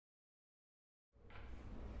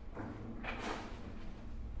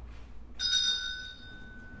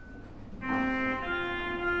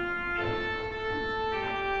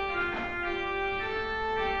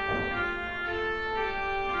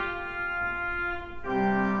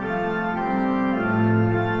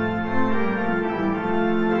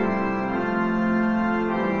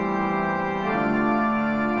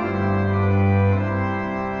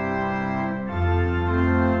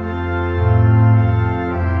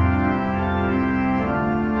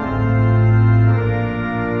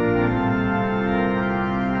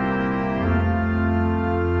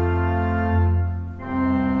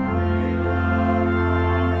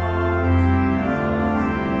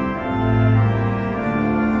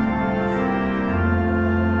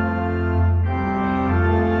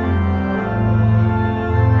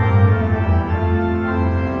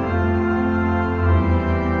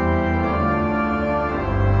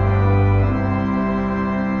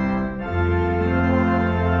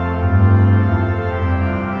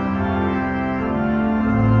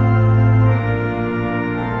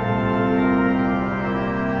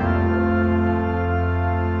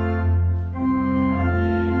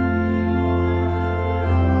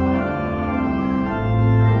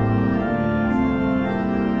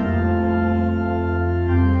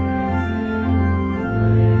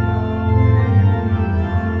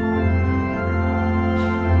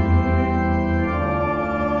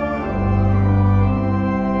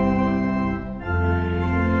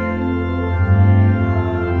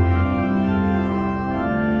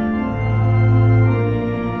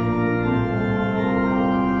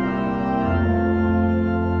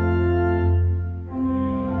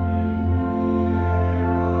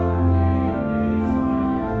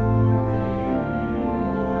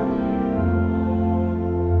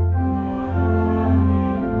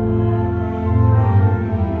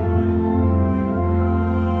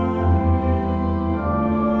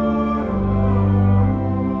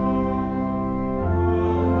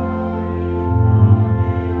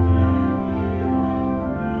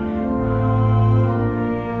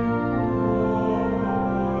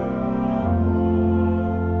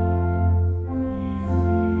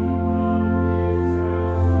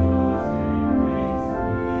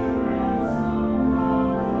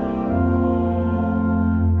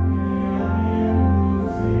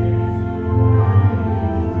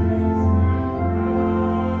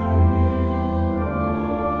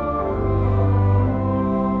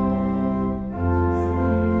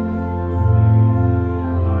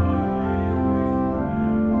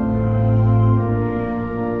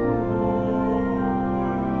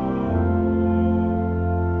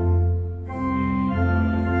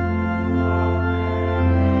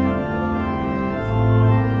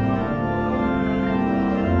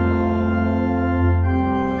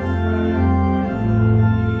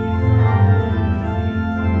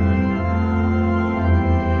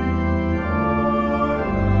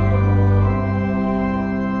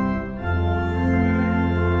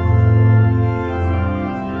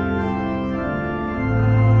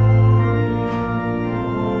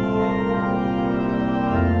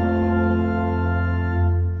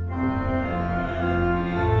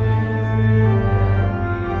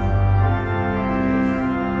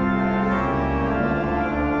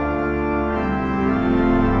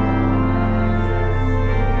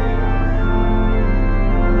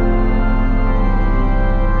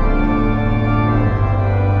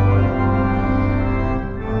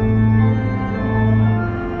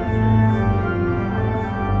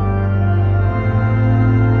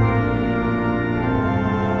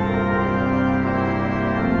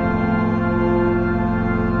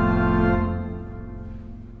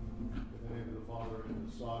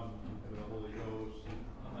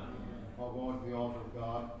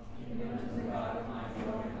even unto the God of my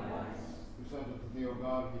joy and gladness. Who sent unto thee, O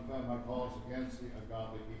God, defend my cause against the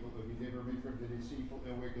ungodly people, that he deliver me from the deceitful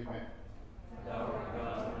and wicked man. Thou art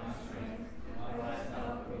God of my strength, why hast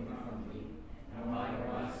thou put me from thee? And why do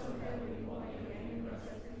I so heavily while the enemy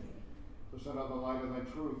presseth me? To send out the light of thy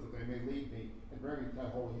truth, that they may lead me, and bring me to thy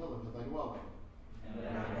holy hill into thy dwelling. And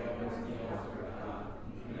then I go to the altar of God,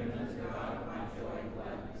 even unto the God of my joy and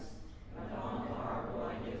gladness. And upon the harp will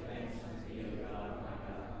I give thanks unto thee, O God of my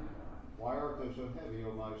God. Why art thou so heavy,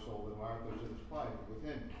 O my soul, and why art thou so disquieted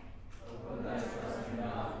within me? Put thy trust in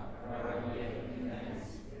God, for I will yet give thee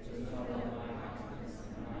thanks, which is the whole of my countenance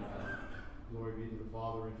and my God. Glory be to the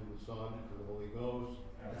Father, and to the Son, and to the Holy Ghost.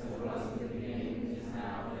 As it was in the beginning, is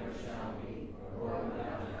now, and ever shall be, world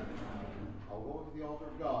without end. Amen. I'll go to the altar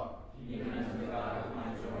of God. Even unto the God of my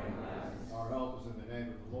joy and gladness. Our help is in the name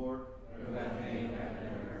of the Lord, who hath made heaven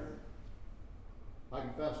and earth. I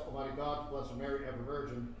confess, Almighty God, to Blessed Mary, ever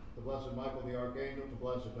Virgin, to Blessed Michael the Archangel, to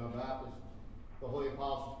Blessed John Baptist, the holy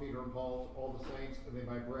apostles Peter and Paul, all the saints, and they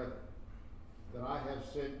my brethren, that I have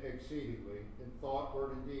sinned exceedingly in thought,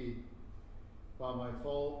 word, and deed, by my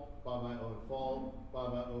fault, by my own fault, by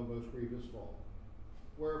my own most grievous fault.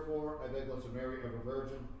 Wherefore, I beg Blessed Mary, ever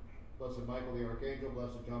Virgin, Blessed Michael the Archangel,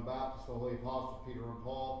 Blessed John Baptist, the holy apostles Peter and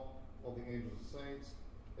Paul, all the angels and saints,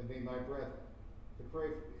 and they my brethren, to pray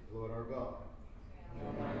for me, Lord our God.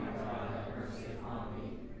 Almighty God, have mercy upon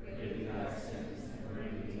me, forgive me thy sins, and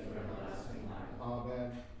bring me to everlasting life.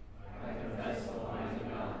 Amen. I confess, Almighty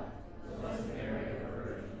God, to Blessed Mary, ever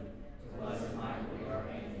Virgin, to Blessed Michael the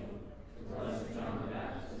Archangel, to Blessed John the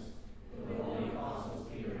Baptist, to the holy apostles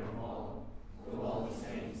Peter and Paul, to all the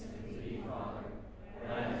saints, and to thee, Father,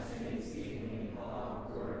 that I have sinned exceedingly in thought,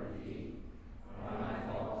 word, and deed, by my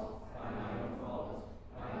fault, by my own fault,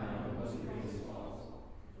 by my own most grievous fault.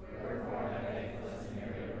 Wherefore I beg Blessed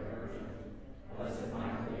Mary, ever Virgin, Blessed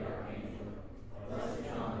Michael the Archangel, Blessed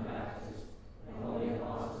John the Baptist, the holy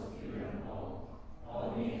apostles Peter and Paul,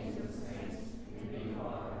 all the angels and saints, and thee,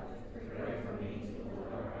 Father, to pray for me to the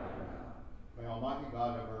Lord our God. May Almighty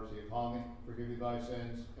God have mercy upon thee, forgive thee thy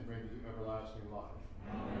sins, and bring thee to everlasting life.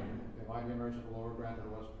 Amen. May mighty mercy of the Lord grant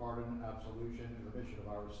unto us pardon, absolution, and remission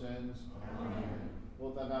of our sins. Amen.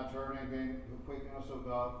 Wilt thou not turn again, who quicken us, O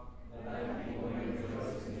God? Let thy people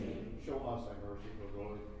rejoice in thee, Show us thy mercy, O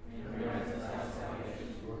Lord. and grant us thy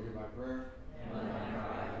salvation. Lord, hear my prayer. And let my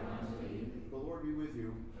cry come unto thee, The Lord be with you.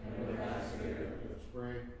 and with thy spirit. Let us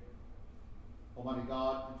pray. Almighty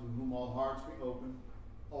God, to whom all hearts be open,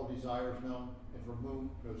 all desires known, and from whom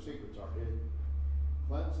no secrets are hid,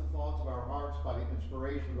 cleanse the thoughts of our hearts by the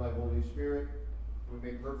inspiration of thy Holy Spirit, we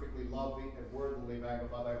may perfectly love thee and worthily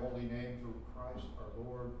magnify thy holy name through Christ our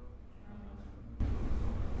Lord.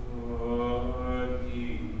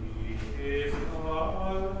 Worthy is the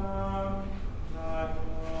Lamb that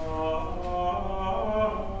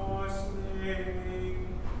was slain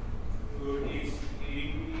to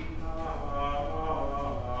receive power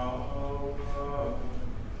and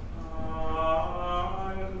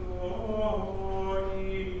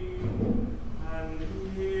glory and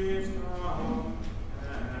wisdom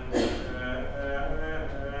and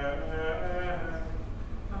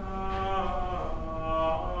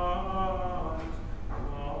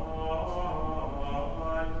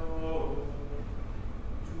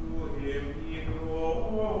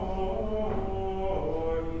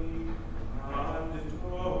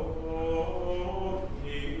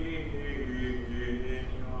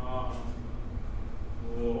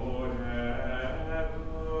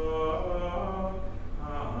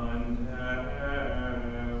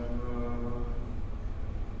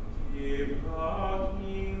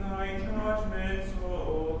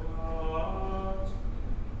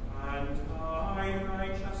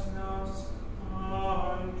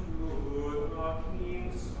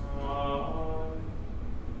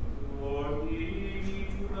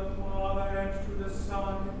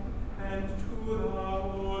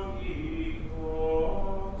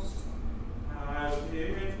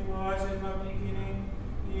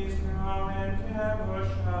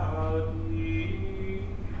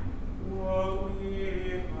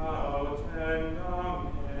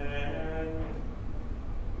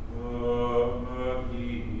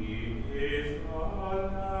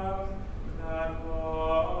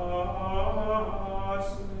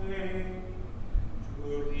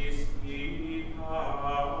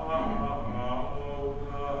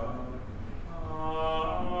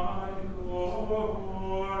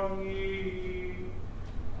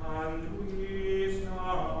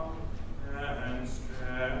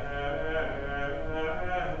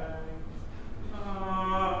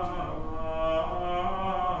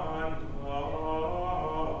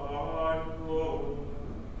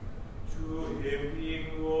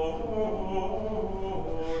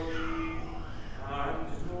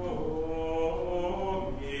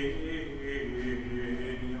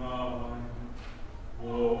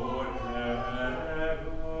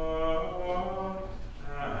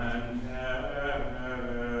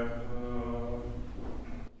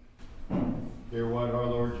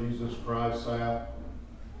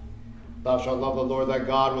Thou shalt love the Lord thy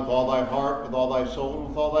God with all thy heart, with all thy soul, and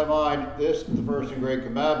with all thy mind. This is the first and great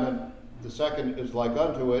commandment. The second is like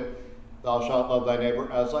unto it. Thou shalt love thy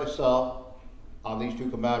neighbor as thyself. On these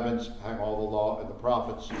two commandments hang all the law and the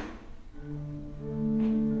prophets.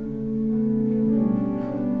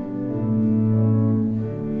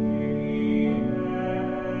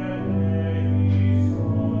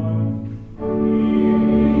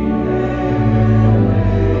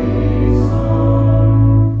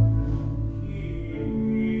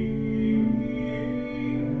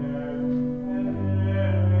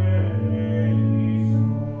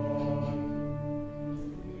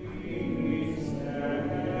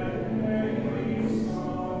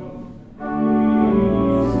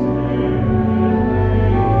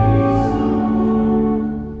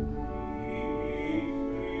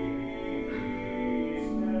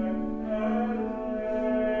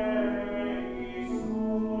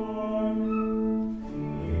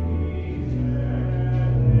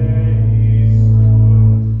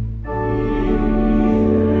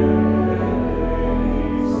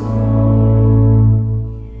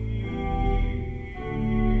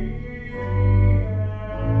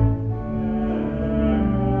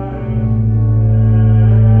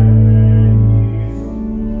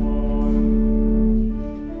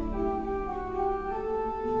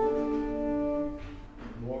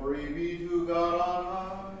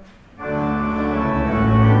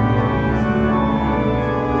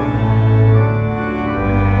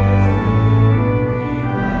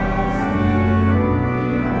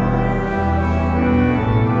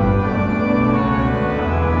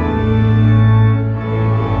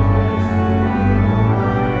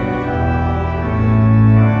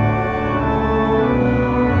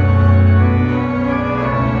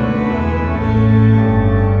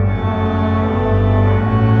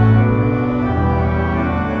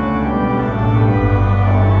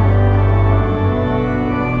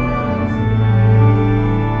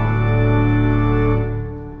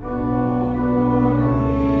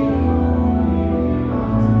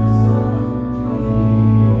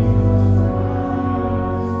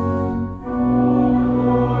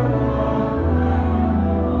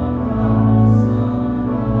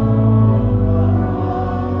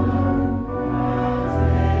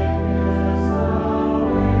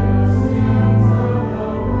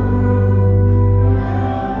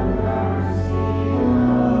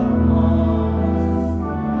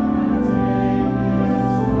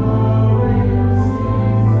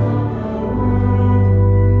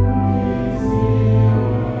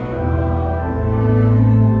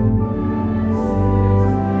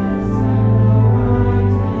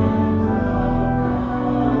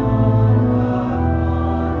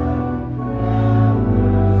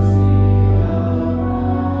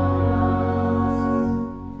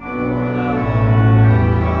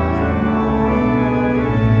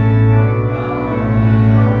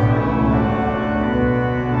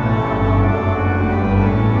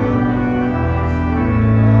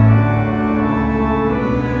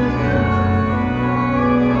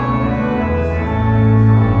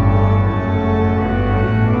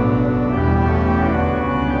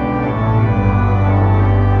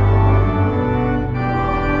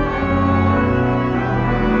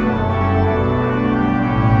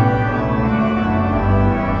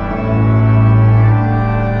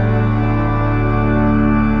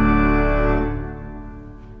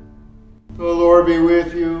 Be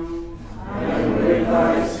with you. And with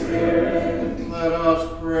thy spirit. Let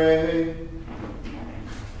us pray.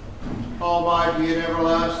 Almighty and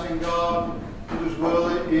everlasting God, whose will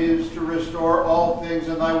it is to restore all things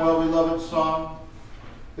in thy well-beloved Son,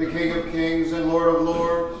 the King of kings and Lord of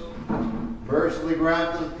lords, mercifully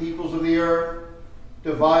grant that the peoples of the earth,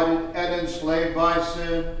 divided and enslaved by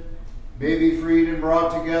sin, may be freed and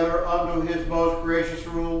brought together unto his most gracious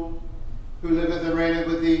rule, who liveth and reigneth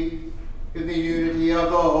with thee, in the unity of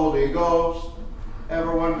the Holy Ghost,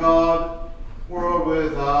 ever one God, world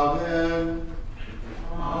without end.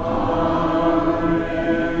 Amen.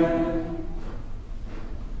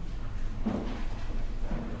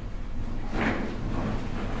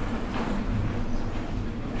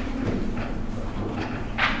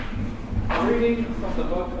 A reading from the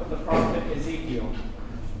book of the prophet Ezekiel.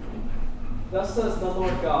 Thus says the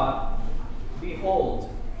Lord God,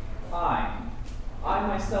 Behold, I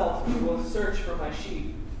myself will search for my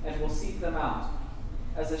sheep and will seek them out.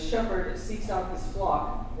 As a shepherd seeks out his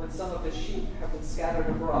flock when some of his sheep have been scattered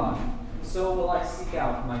abroad, so will I seek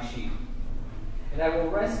out my sheep. And I will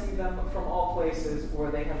rescue them from all places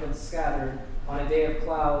where they have been scattered on a day of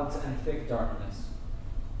clouds and thick darkness.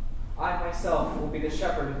 I myself will be the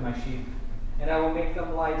shepherd of my sheep, and I will make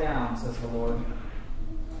them lie down, says the Lord.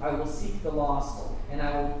 I will seek the lost, and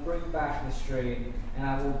I will bring back the strayed, and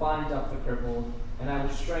I will bind up the crippled, and I will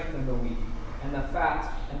strengthen the weak, and the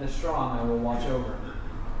fat and the strong I will watch over.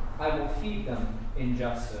 I will feed them in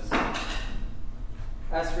justice.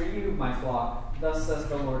 As for you, my flock, thus says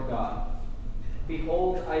the Lord God,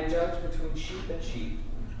 behold, I judge between sheep and sheep,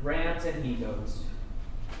 rams and he-goats.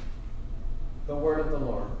 The word of the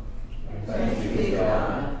Lord. Thanks be to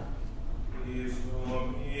God. Is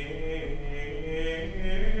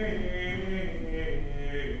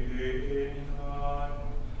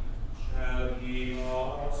shall he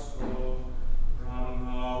also from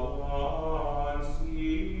now on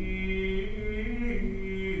see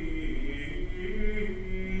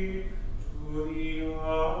to the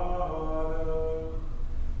other,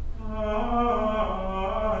 and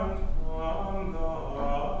from the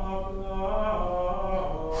blood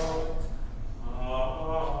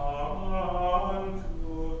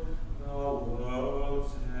unto the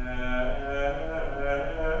world's end.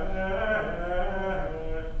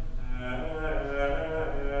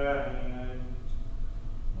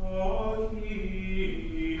 All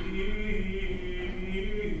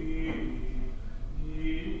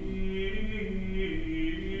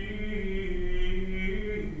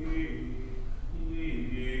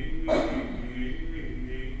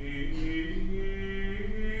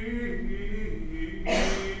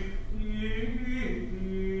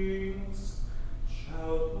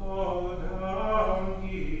shall fall down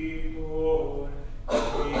before him.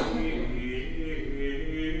 All nations shall do him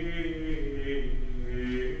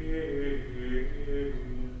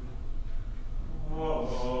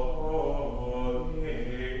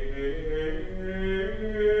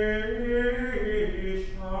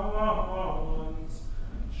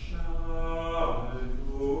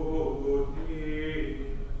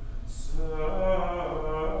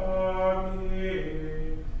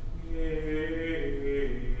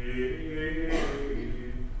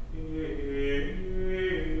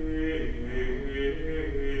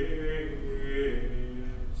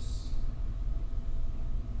service.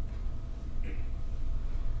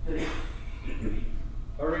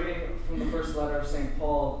 A reading from the first letter of St.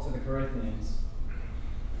 Paul to the Corinthians.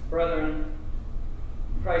 Brethren,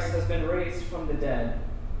 Christ has been raised from the dead,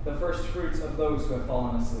 the first fruits of those who have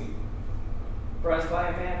fallen asleep. For as by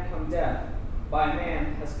a man come death, by a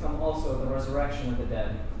man has come also the resurrection of the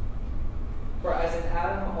dead. For as in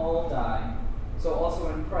Adam all die, so also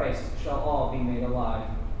in Christ shall all be made alive,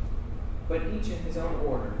 but each in his own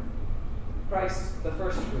order. Christ the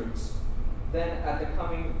first fruits, then at the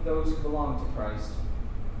coming those who belong to Christ.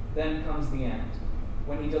 Then comes the end,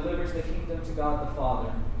 when he delivers the kingdom to God the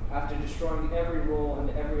Father, after destroying every rule and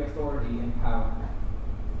every authority and power.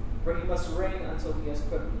 For he must reign until he has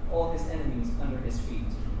put all his enemies under his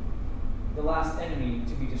feet. The last enemy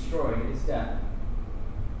to be destroyed is death.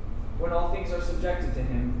 When all things are subjected to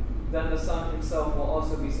him, then the Son himself will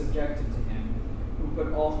also be subjected to him, who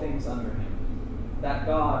put all things under him, that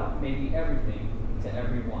God may be everything to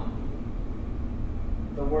every one.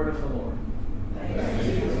 The word of the Lord. Thanks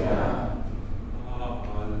be to God.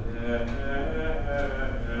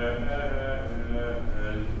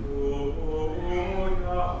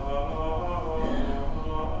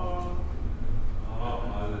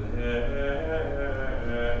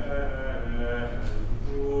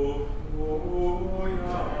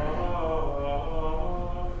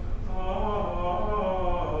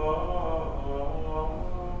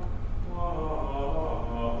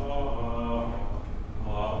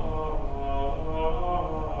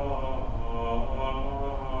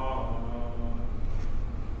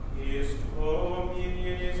 His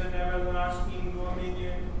dominion is an everlasting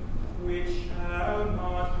dominion which shall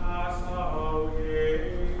not pass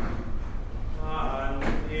away, and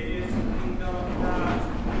his kingdom that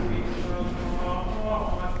which will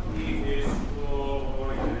not be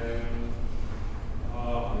destroyed.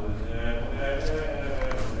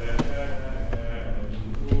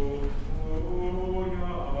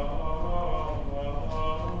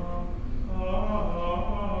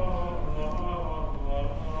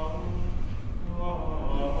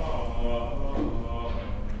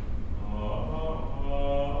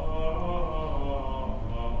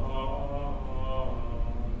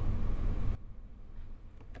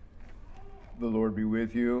 The Lord be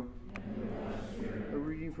with you. A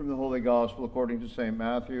reading from the Holy Gospel according to St.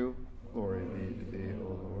 Matthew. Glory be to thee, O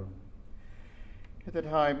Lord. At that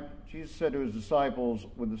time, Jesus said to his disciples,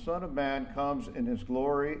 when the Son of Man comes in his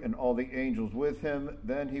glory and all the angels with him,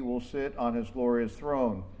 then he will sit on his glorious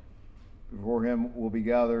throne. Before him will be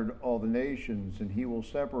gathered all the nations, and he will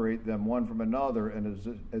separate them one from another,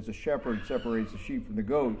 and as a shepherd separates the sheep from the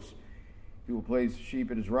goats, he will place the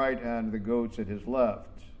sheep at his right hand and the goats at his left.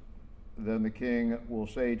 Then the king will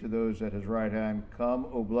say to those at his right hand, Come,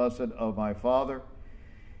 O blessed of my Father,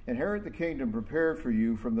 inherit the kingdom prepared for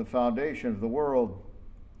you from the foundation of the world.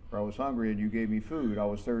 For I was hungry, and you gave me food. I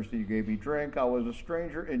was thirsty, you gave me drink. I was a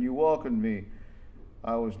stranger, and you welcomed me.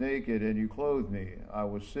 I was naked, and you clothed me. I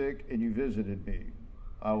was sick, and you visited me.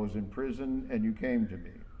 I was in prison, and you came to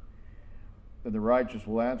me. Then the righteous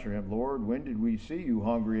will answer him, Lord, when did we see you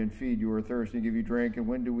hungry and feed you, or thirsty and give you drink? And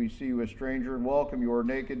when did we see you a stranger and welcome you, or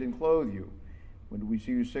naked and clothe you? When did we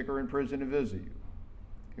see you sick or in prison and visit you?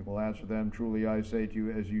 He will answer them, Truly I say to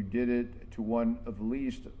you, as you did it to one of the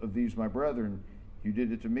least of these my brethren, you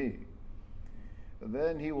did it to me.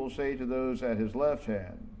 Then he will say to those at his left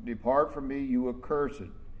hand, Depart from me, you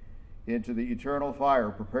accursed, into the eternal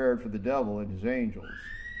fire prepared for the devil and his angels.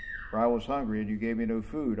 For I was hungry, and you gave me no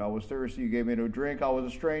food. I was thirsty, you gave me no drink. I was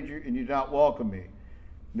a stranger, and you did not welcome me.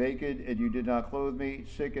 Naked, and you did not clothe me.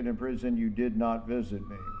 Sick and in prison, you did not visit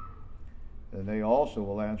me. And they also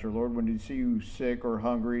will answer, Lord, when did we see you sick or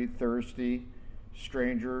hungry, thirsty,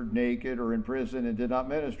 stranger, naked, or in prison, and did not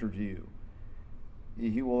minister to you?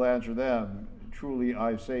 He will answer them, Truly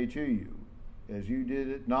I say to you, as you did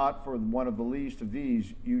it not for one of the least of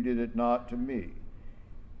these, you did it not to me.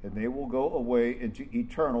 And they will go away into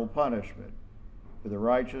eternal punishment, but the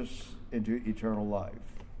righteous into eternal life.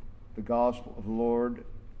 The gospel of the Lord,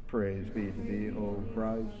 praise be to thee, O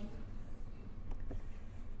Christ.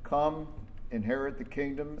 Come, inherit the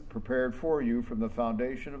kingdom prepared for you from the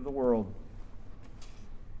foundation of the world.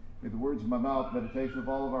 May the words of my mouth, meditation of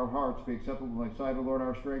all of our hearts be acceptable in thy sight, O Lord,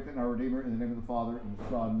 our strength and our Redeemer, in the name of the Father, and the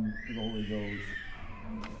Son, and the Holy Ghost.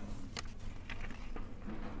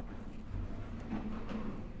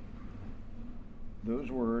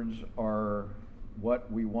 Those words are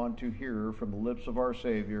what we want to hear from the lips of our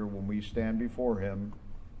Savior when we stand before him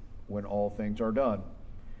when all things are done.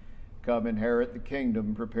 Come, inherit the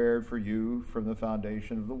kingdom prepared for you from the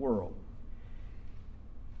foundation of the world.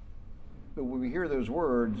 But when we hear those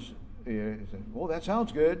words, well, that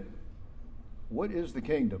sounds good. What is the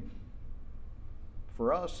kingdom?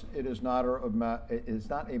 For us, it is not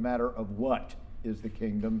a matter of what is the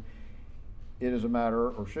kingdom. It is a matter,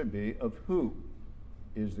 or should be, of who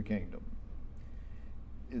is the kingdom.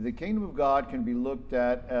 The kingdom of God can be looked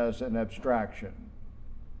at as an abstraction.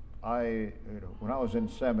 When I was in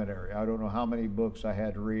seminary, I don't know how many books I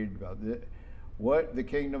had to read about what the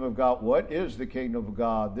kingdom of God, what is the kingdom of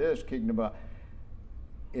God, this kingdom of God.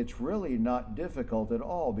 It's really not difficult at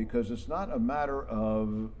all, because it's not a matter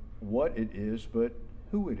of what it is, but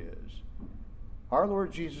who it is. Our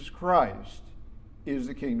Lord Jesus Christ is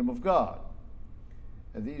the kingdom of God.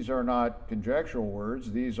 And these are not conjectural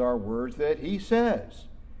words, these are words that he says.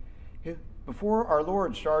 Before our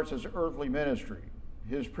Lord starts his earthly ministry,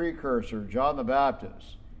 his precursor, John the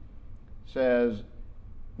Baptist, says,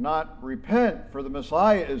 not repent, for the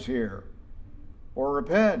Messiah is here, or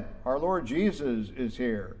repent, our Lord Jesus is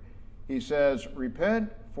here. He says,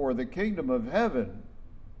 repent, for the kingdom of heaven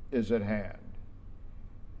is at hand.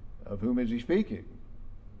 Of whom is he speaking?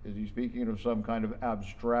 Is he speaking of some kind of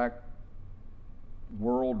abstract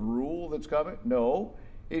world rule that's coming? No,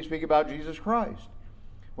 he's speaking about Jesus Christ.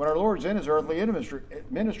 When our Lord's in his earthly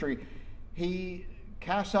ministry, he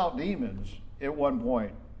casts out demons at one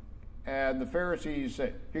point. And the Pharisees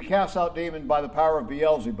say, he casts out demons by the power of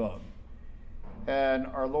Beelzebub. And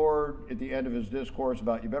our Lord, at the end of his discourse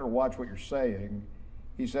about, you better watch what you're saying,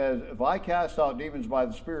 he says, if I cast out demons by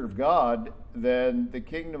the Spirit of God, then the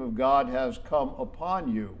kingdom of God has come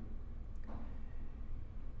upon you.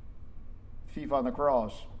 Thief on the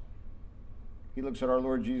cross, he looks at our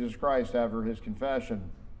Lord Jesus Christ after his confession,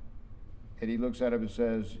 and he looks at him and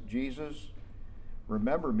says, Jesus,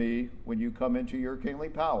 remember me when you come into your kingly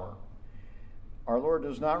power. Our Lord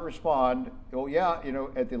does not respond, oh yeah,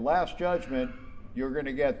 at the last judgment, you're going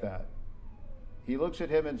to get that. He looks at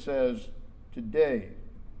him and says, today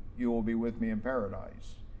you will be with me in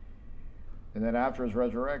paradise. And then after his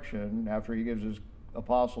resurrection, after he gives his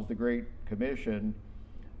apostles the Great Commission,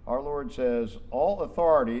 our Lord says, all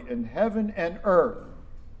authority in heaven and earth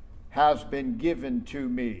has been given to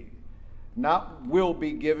me. Not will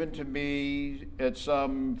be given to me at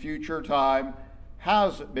some future time,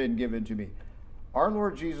 has been given to me. Our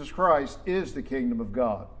Lord Jesus Christ is the kingdom of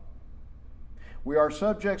God. We are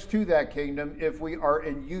subjects to that kingdom if we are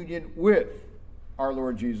in union with our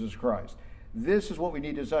Lord Jesus Christ. This is what we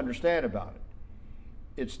need to understand about it.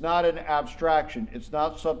 It's not an abstraction. It's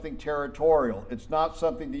not something territorial. It's not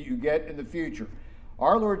something that you get in the future.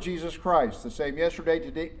 Our Lord Jesus Christ, the same yesterday,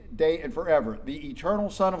 today, and forever, the eternal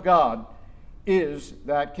Son of God, is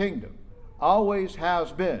that kingdom. Always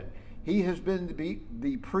has been. He has been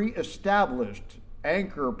the pre-established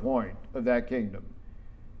anchor point of that kingdom.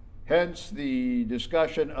 Hence the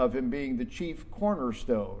discussion of him being the chief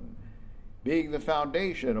cornerstone, being the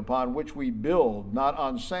foundation upon which we build, not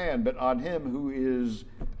on sand, but on him who is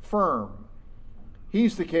firm.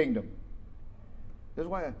 He's the kingdom. That's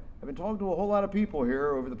why I've been talking to a whole lot of people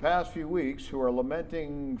here over the past few weeks who are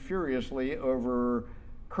lamenting furiously over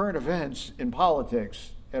current events in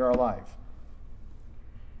politics in our life.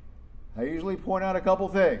 I usually point out a couple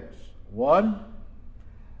things. One,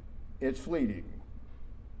 it's fleeting.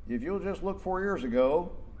 If you'll just look 4 years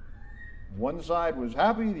ago, one side was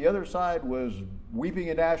happy, the other side was weeping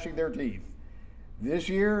and gnashing their teeth. This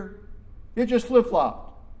year, it just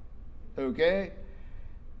flip-flopped. Okay?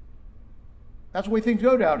 That's the way things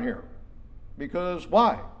go down here. Because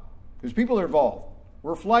why? Because people are involved.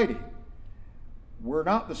 We're flighty. We're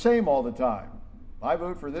not the same all the time. I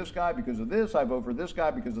vote for this guy because of this. I vote for this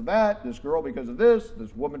guy because of that. This girl because of this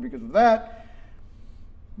woman because of that.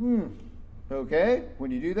 Okay?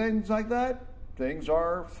 When you do things like that, things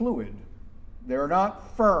are fluid. They're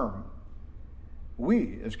not firm.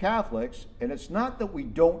 We, as Catholics, and it's not that we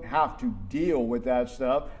don't have to deal with that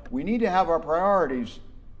stuff, we need to have our priorities.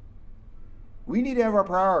 We need to have our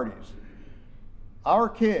priorities. Our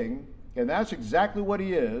King, and that's exactly what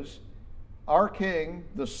he is, our King,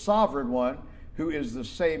 the sovereign one, who is the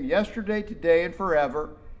same yesterday, today, and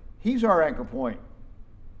forever, he's our anchor point.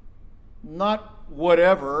 Not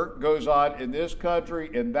whatever goes on in this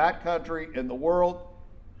country, in that country, in the world.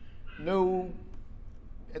 No,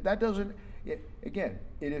 that doesn't, again,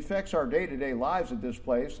 it affects our day-to-day lives at this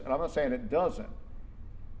place, and I'm not saying it doesn't.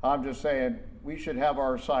 I'm just saying we should have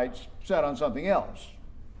our sights set on something else,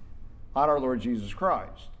 on our Lord Jesus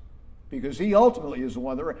Christ, because he ultimately is the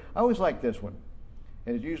one that, I always like this one,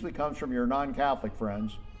 and it usually comes from your non-Catholic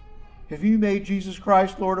friends. Have you made Jesus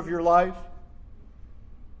Christ Lord of your life?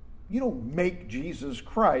 You don't make Jesus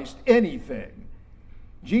Christ anything.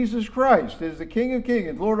 Jesus Christ is the King of Kings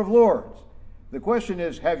and Lord of Lords. The question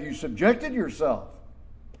is, have you subjected yourself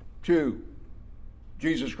to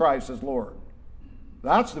Jesus Christ as Lord?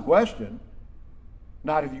 That's the question.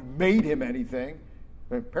 Not have you made him anything.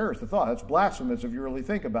 Perish the thought. That's blasphemous if you really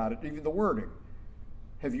think about it, even the wording.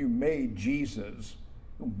 Have you made Jesus?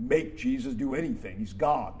 You don't make Jesus do anything. He's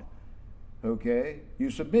God. Okay? You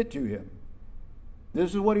submit to him.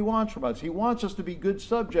 This is what he wants from us. He wants us to be good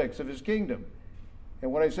subjects of his kingdom.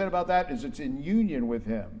 And what I said about that is it's in union with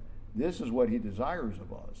him. This is what he desires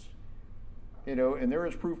of us. You know, and there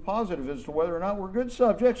is proof positive as to whether or not we're good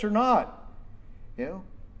subjects or not. You know,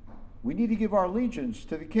 we need to give our allegiance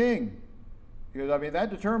to the king. Because, I mean, that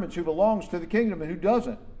determines who belongs to the kingdom and who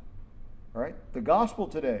doesn't. All right? The gospel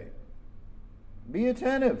today. Be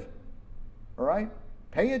attentive. All right?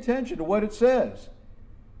 Pay attention to what it says.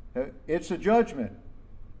 It's a judgment.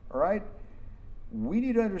 All right? We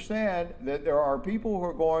need to understand that there are people who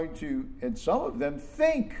are going to, and some of them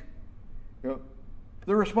think. You know,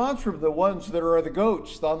 the response from the ones that are the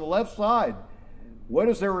goats on the left side, what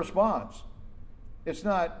is their response? It's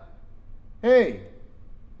not, hey,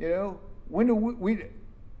 you know, when do we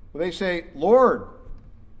they say, Lord.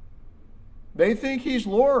 They think he's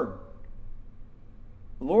Lord.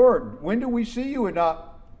 Lord, when do we see you and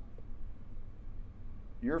not?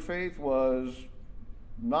 Your faith was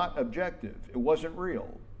not objective. It wasn't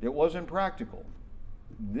real. It wasn't practical.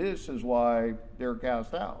 This is why they're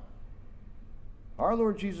cast out. Our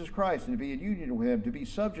Lord Jesus Christ, and to be in union with him, to be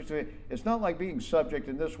subject to it, it's not like being subject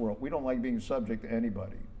in this world. We don't like being subject to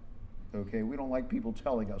anybody. Okay? We don't like people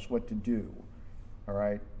telling us what to do. All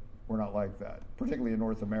right? We're not like that, particularly in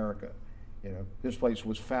North America. You know, this place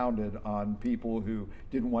was founded on people who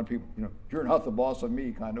didn't want people, you know, you're not the boss of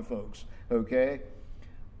me kind of folks. Okay?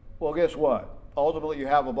 Well, guess what? Ultimately, you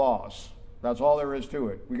have a boss. That's all there is to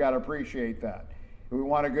it. We got to appreciate that. We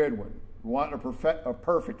want a good one. We want a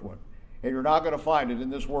perfect one. And you're not going to find it in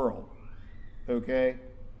this world. Okay?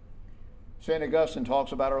 St. Augustine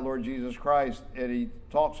talks about our Lord Jesus Christ, and he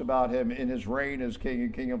talks about him in his reign as King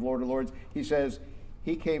and King of Lord of Lords. He says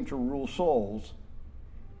he came to rule souls.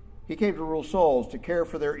 He came to rule souls, to care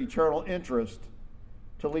for their eternal interest,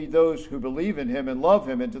 to lead those who believe in him and love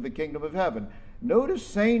him into the kingdom of heaven. Notice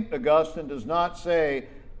St. Augustine does not say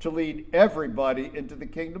to lead everybody into the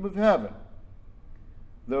kingdom of heaven.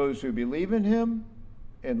 Those who believe in him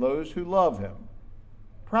and those who love him,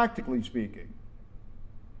 practically speaking.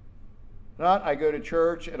 Not I go to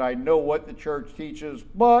church and I know what the church teaches,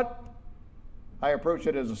 but I approach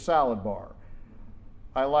it as a salad bar.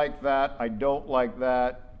 I like that. I don't like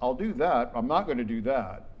that. I'll do that. I'm not going to do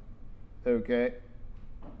that. Okay?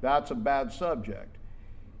 That's a bad subject.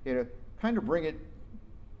 You know, kind of bring it,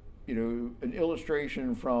 an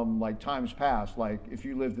illustration from like times past, like if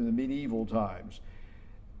you lived in the medieval times.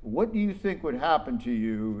 What do you think would happen to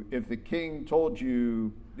you if the king told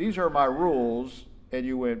you, these are my rules, and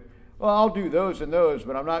you went, well, I'll do those and those,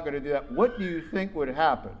 but I'm not going to do that? What do you think would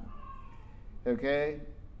happen? Okay?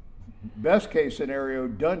 Best case scenario,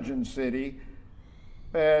 Dungeon City.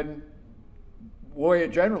 And the way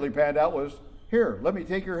it generally panned out was, here, let me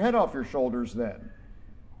take your head off your shoulders then.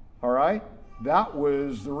 All right? That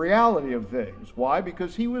was the reality of things. Why?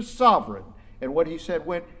 Because he was sovereign. And what he said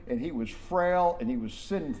went, and he was frail and he was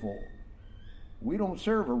sinful. We don't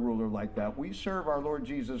serve a ruler like that. We serve our Lord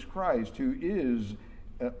Jesus Christ, who is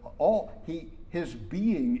his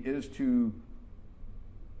being is to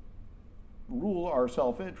rule our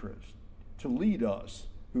self-interest, to lead us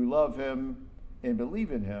who love him and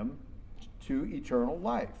believe in him to eternal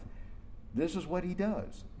life. This is what he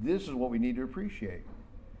does. This is what we need to appreciate.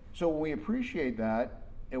 So when we appreciate that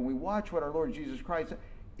and we watch what our Lord Jesus Christ,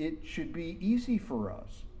 it should be easy for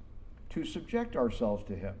us to subject ourselves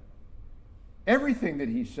to him. Everything that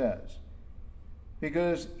he says.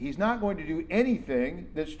 Because he's not going to do anything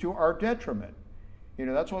that's to our detriment.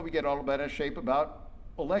 That's why we get all bent out of shape about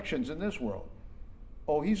elections in this world.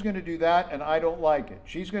 Oh, he's going to do that and I don't like it.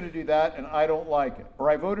 She's going to do that and I don't like it. Or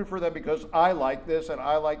I voted for them because I like this and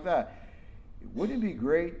I like that. Wouldn't it be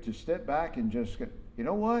great to step back and just go, you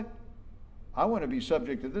know what? I want to be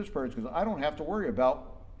subject to this person because I don't have to worry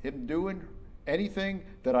about him doing anything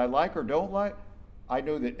that I like or don't like. I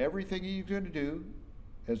know that everything he's going to do,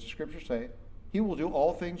 as the scriptures say, he will do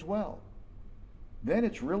all things well. Then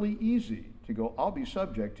it's really easy to go, I'll be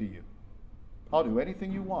subject to you. I'll do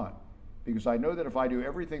anything you want. Because I know that if I do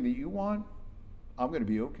everything that you want, I'm going to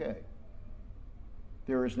be okay.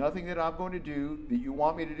 There is nothing that I'm going to do that you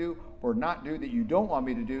want me to do or not do that you don't want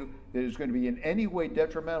me to do that is going to be in any way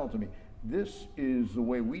detrimental to me. This is the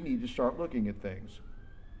way we need to start looking at things.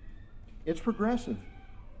 It's progressive.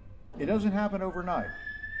 It doesn't happen overnight.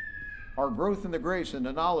 Our growth in the grace and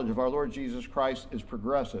the knowledge of our Lord Jesus Christ is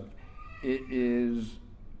progressive. It is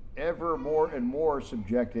ever more and more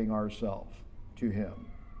subjecting ourselves to him.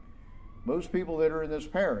 Most people that are in this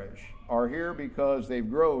parish are here because they've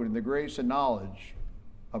grown in the grace and knowledge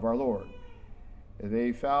of our Lord.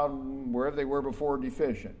 They found wherever they were before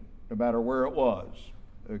deficient, no matter where it was.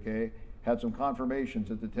 Okay? Had some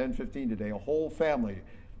confirmations at the 10:15 today. A whole family,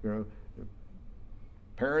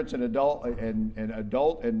 parents and adult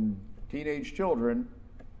and teenage children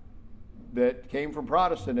that came from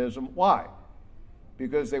Protestantism. Why?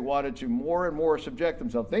 Because they wanted to more and more subject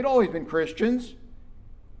themselves. They'd always been Christians,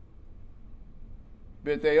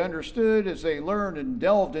 but they understood as they learned and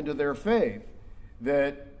delved into their faith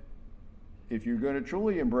that if you're going to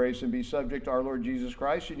truly embrace and be subject to our Lord Jesus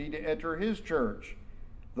Christ, you need to enter his church,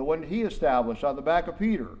 the one he established on the back of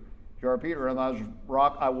Peter. Peter, on this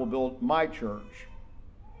rock I will build my church.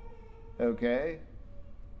 Okay?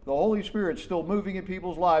 The Holy Spirit's still moving in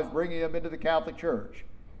people's lives, bringing them into the Catholic Church.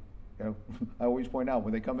 I always point out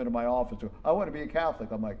when they come into my office, I want to be a Catholic.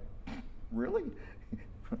 I'm like, really?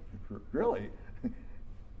 Really?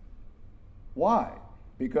 Why?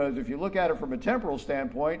 Because if you look at it from a temporal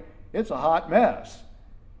standpoint, it's a hot mess.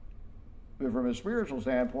 But from a spiritual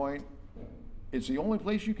standpoint, it's the only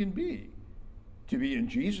place you can be, to be in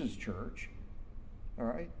Jesus' church. All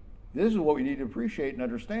right? This is what we need to appreciate and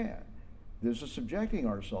understand. This is subjecting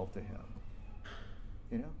ourselves to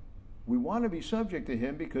him. We want to be subject to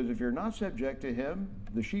him because if you're not subject to him,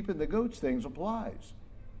 the sheep and the goats things applies.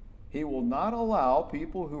 He will not allow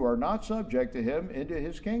people who are not subject to him into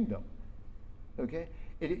his kingdom. Okay?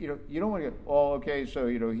 You don't want to go, okay, so,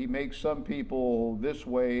 he makes some people this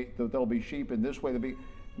way, that they'll be sheep, and this way they'll be...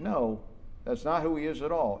 No, that's not who he is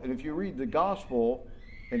at all. And if you read the gospel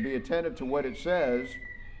and be attentive to what it says,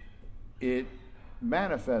 it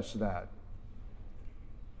manifests that.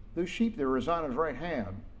 Those sheep that are on his right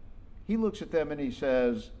hand, he looks at them and he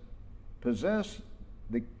says, possess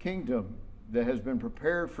the kingdom that has been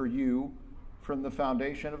prepared for you from the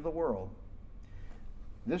foundation of the world.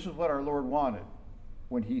 This is what our Lord wanted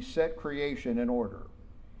when he set creation in order.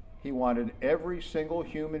 He wanted every single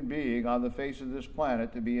human being on the face of this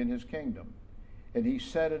planet to be in his kingdom. And he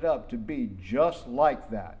set it up to be just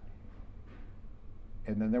like that.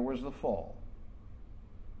 And then there was the fall.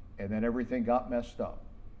 And then everything got messed up.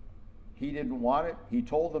 He didn't want it. He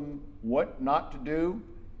told them what not to do.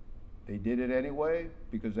 They did it anyway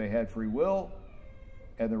because they had free will,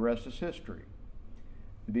 and the rest is history.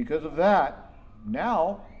 Because of that,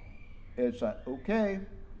 now it's like, okay,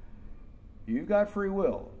 you've got free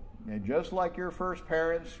will. And just like your first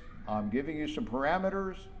parents, I'm giving you some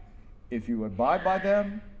parameters. If you abide by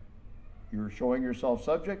them, You're showing yourself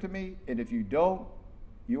subject to me, and if you don't,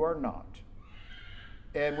 you are not.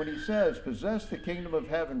 And when he says, possess the kingdom of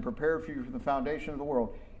heaven prepared for you from the foundation of the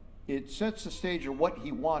world, it sets the stage of what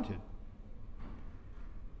he wanted.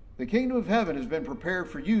 The kingdom of heaven has been prepared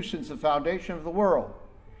for you since the foundation of the world.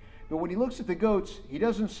 But when he looks at the goats, he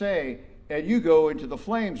doesn't say, and you go into the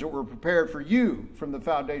flames that were prepared for you from the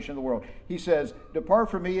foundation of the world. He says, depart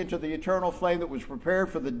from me into the eternal flame that was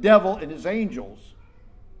prepared for the devil and his angels.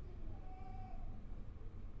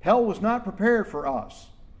 Hell was not prepared for us.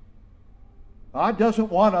 God doesn't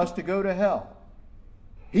want us to go to hell.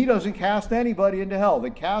 He doesn't cast anybody into hell.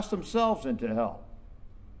 They cast themselves into hell.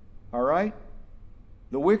 All right?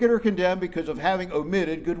 The wicked are condemned because of having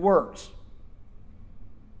omitted good works.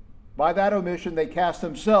 By that omission, they cast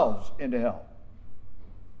themselves into hell.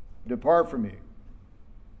 Depart from me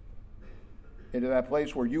into that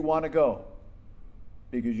place where you want to go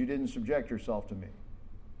because you didn't subject yourself to me.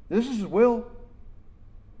 This is his will.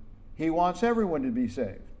 He wants everyone to be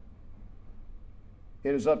saved.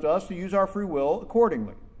 It is up to us to use our free will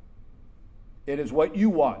accordingly. It is what you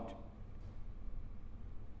want.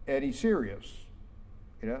 And he's serious.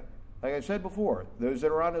 You know, like I said before, those that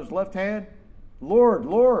are on his left hand, Lord,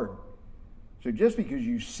 Lord. So just because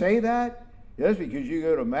you say that, just because you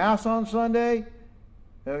go to Mass on Sunday,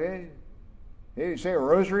 okay, you say a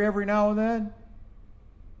rosary every now and then,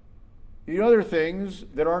 you do other things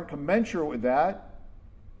that aren't commensurate with that,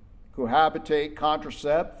 cohabitate,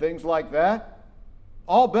 contracept, things like that,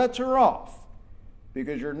 all bets are off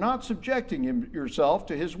because you're not subjecting yourself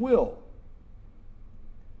to his will.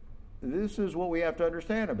 This is what we have to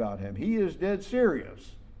understand about him. He is dead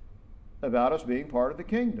serious about us being part of the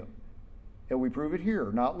kingdom. And we prove it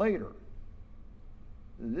here, not later.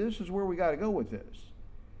 This is where we got to go with this.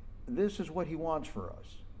 This is what he wants for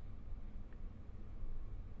us.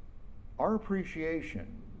 Our appreciation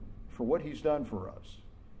for what he's done for us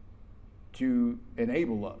to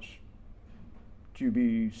enable us to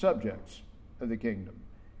be subjects of the kingdom.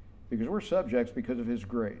 Because we're subjects because of his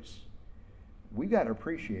grace. We got to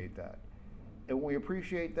appreciate that. And when we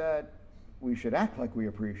appreciate that, we should act like we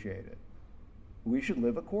appreciate it. We should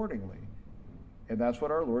live accordingly. And that's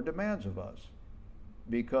what our Lord demands of us.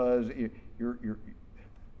 Because you're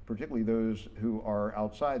particularly those who are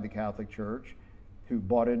outside the Catholic Church, who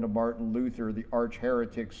bought into Martin Luther, the arch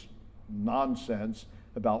heretic's nonsense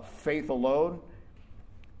about faith alone,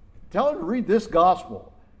 tell them to read this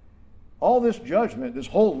gospel. All this judgment, this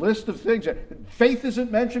whole list of things, faith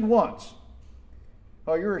isn't mentioned once.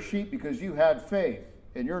 Oh, you're a sheep because you had faith,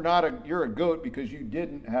 and you're a goat because you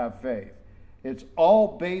didn't have faith. It's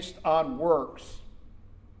all based on works.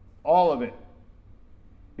 All of it.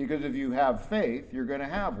 Because if you have faith, you're going to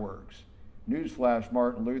have works. Newsflash,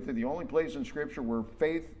 Martin Luther, the only place in Scripture where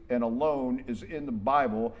faith and alone is in the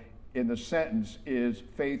Bible, in the sentence, is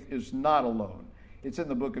faith is not alone. It's in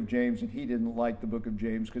the book of James, and he didn't like the book of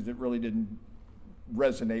James because it really didn't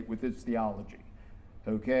resonate with his theology.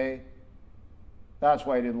 Okay? That's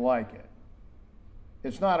why he didn't like it.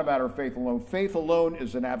 It's not a matter of faith alone. Faith alone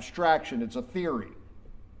is an abstraction. It's a theory.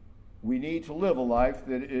 We need to live a life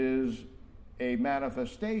that is a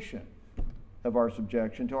manifestation of our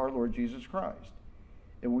subjection to our Lord Jesus Christ.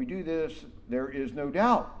 And we do this, there is no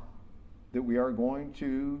doubt that we are going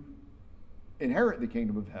to inherit the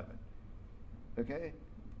kingdom of heaven. Okay?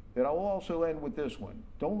 And I will also end with this one.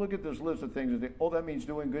 Don't look at this list of things and think, oh, that means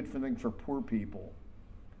doing good things for poor people.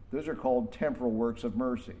 Those are called temporal works of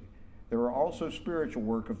mercy. There are also spiritual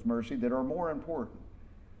works of mercy that are more important.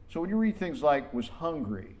 So when you read things like was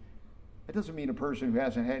hungry, it doesn't mean a person who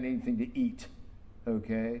hasn't had anything to eat.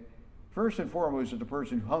 Okay? First and foremost, it's a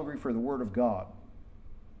person who's hungry for the Word of God.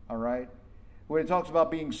 All right? When it talks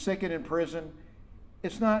about being sick and in prison,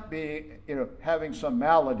 it's not being, having some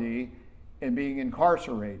malady and being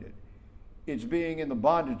incarcerated. It's being in the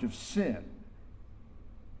bondage of sin.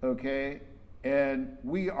 Okay? And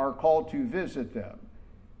we are called to visit them.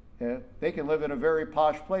 Yeah? They can live in a very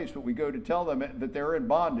posh place, but we go to tell them that they're in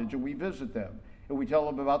bondage, and we visit them. And we tell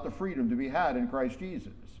them about the freedom to be had in Christ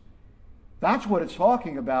Jesus. That's what it's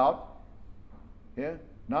talking about. Yeah?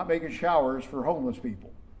 Not making showers for homeless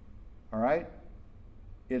people. All right?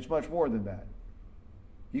 It's much more than that.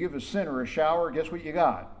 You give a sinner a shower, guess what you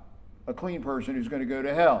got? A clean person who's going to go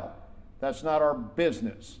to hell. That's not our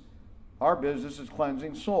business. Our business is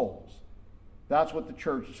cleansing souls. That's what the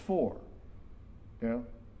church is for.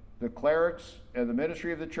 The clerics and the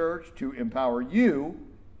ministry of the church to empower you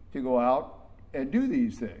to go out and do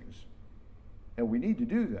these things. And we need to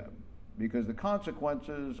do them because the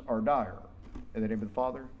consequences are dire. In the name of the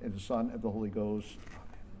Father, and the Son, and the Holy Ghost.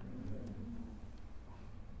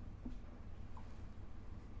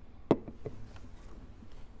 Amen.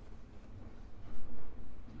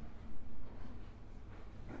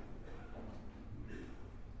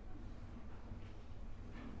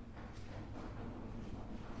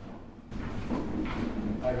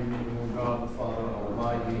 I believe in one God, the Father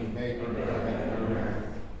Almighty, maker of heaven and earth,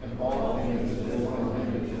 and all things visible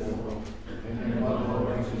and invisible, and in one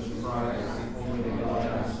Lord Jesus Christ, the only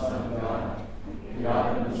begotten Son of God,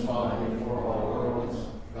 begotten of His Father before all worlds,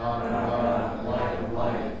 God of God, light of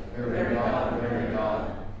light, very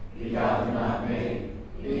God, begotten, not made,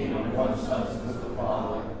 being of one substance with the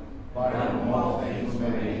Father, by whom all things were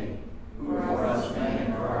made, who for us men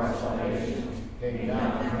and for our salvation came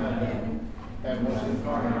down from heaven, and was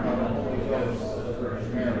incarnate by the Holy Ghost of the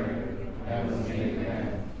Virgin Mary, and was made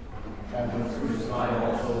man, and was crucified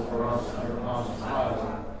also for us under Pontius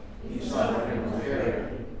Pilate. He suffered and was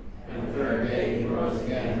buried, and the third day he rose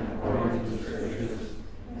again, according to the Scriptures,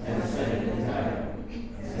 and ascended into heaven,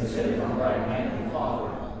 and sitteth on the right hand of the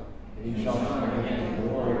Father. And he shall come again in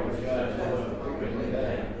glory to judge those who are quick and the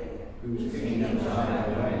dead, whose kingdom is time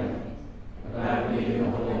and reign. And I believe in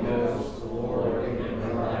the Holy Ghost, the Lord,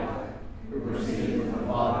 giver of life, who proceeded from the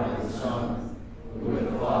Father and the Son, who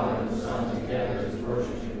with the Father and the Son together is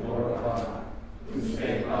worshipped and glorified, who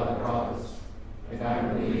spake by the prophets. And I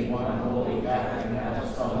believe in one holy Catholic and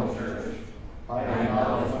Apostolic Church. I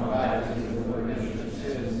acknowledge my baptism for the remission of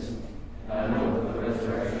sins, and I know for the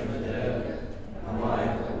resurrection of the dead, and the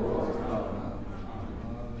life of the world to come.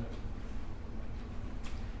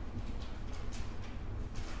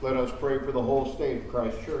 Let us pray for the whole state of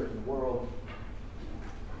Christ's Church and the world.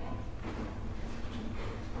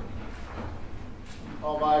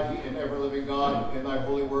 Almighty and ever-living God, in thy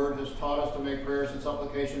holy word has taught us to make prayers and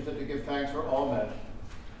supplications and to give thanks for all men.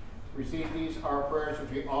 Receive these our prayers which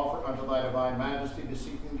we offer unto thy divine majesty,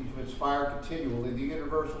 beseeching thee to inspire continually the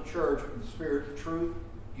universal church with the spirit of truth,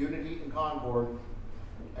 unity, and concord,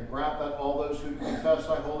 and grant that all those who confess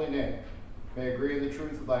thy holy name may agree in the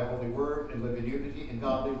truth of thy holy word and live in unity and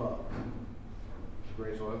godly love. The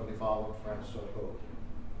grace of our Heavenly Father, Francis of Pope.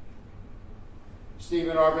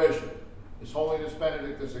 Stephen, our bishop, His Holiness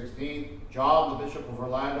Benedict XVI, John, the Bishop of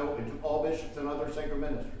Orlando, and to all bishops and other sacred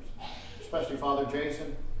ministers, especially Father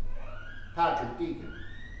Jason, Patrick, Deacon,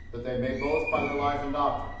 that they may both by their life and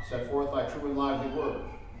doctrine set forth thy true and lively word,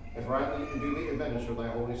 and rightly and duly administer thy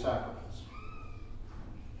holy sacraments.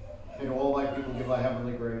 And to all thy people give thy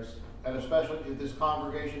heavenly grace, and especially to this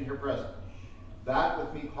congregation here present, that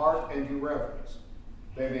with meek heart and due reverence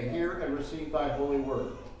they may hear and receive thy holy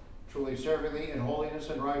word, truly serving thee in holiness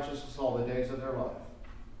and righteousness all the days of their life.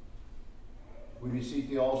 We beseech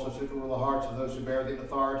thee also to rule the hearts of those who bear the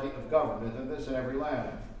authority of government in this and every land,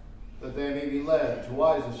 that they may be led to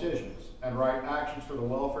wise decisions and right actions for the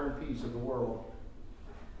welfare and peace of the world.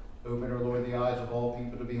 Open, O Lord, the eyes of all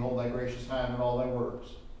people to behold thy gracious hand in all thy works,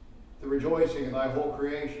 the rejoicing in thy whole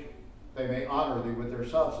creation. They may honor thee with their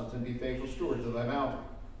substance and be faithful stewards of thy bounty.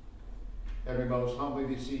 And we most humbly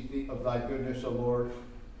beseech thee of thy goodness, O Lord,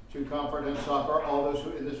 to comfort and succor all those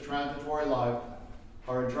who in this transitory life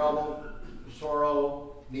are in trouble,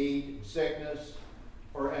 sorrow, need, sickness,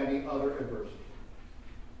 or any other adversity.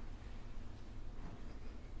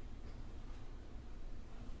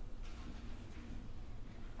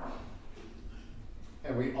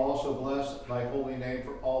 And we also bless thy holy name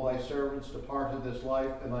for all thy servants departed this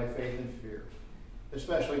life in thy faith and fear,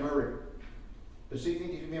 especially Maria, beseeching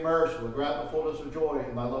thee to be merciful and grant the fullness of joy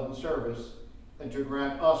in thy love and service, and to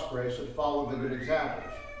grant us grace to follow the good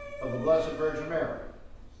examples of the Blessed Virgin Mary,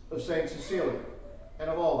 of Saint Cecilia, and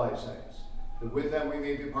of all thy saints, that with them we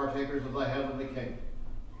may be partakers of thy heavenly kingdom.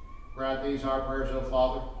 Grant these our prayers, O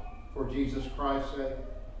Father, for Jesus Christ's sake,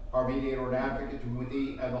 our mediator and advocate, and with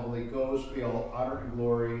thee and the Holy Ghost be all honor and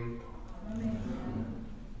glory. Amen.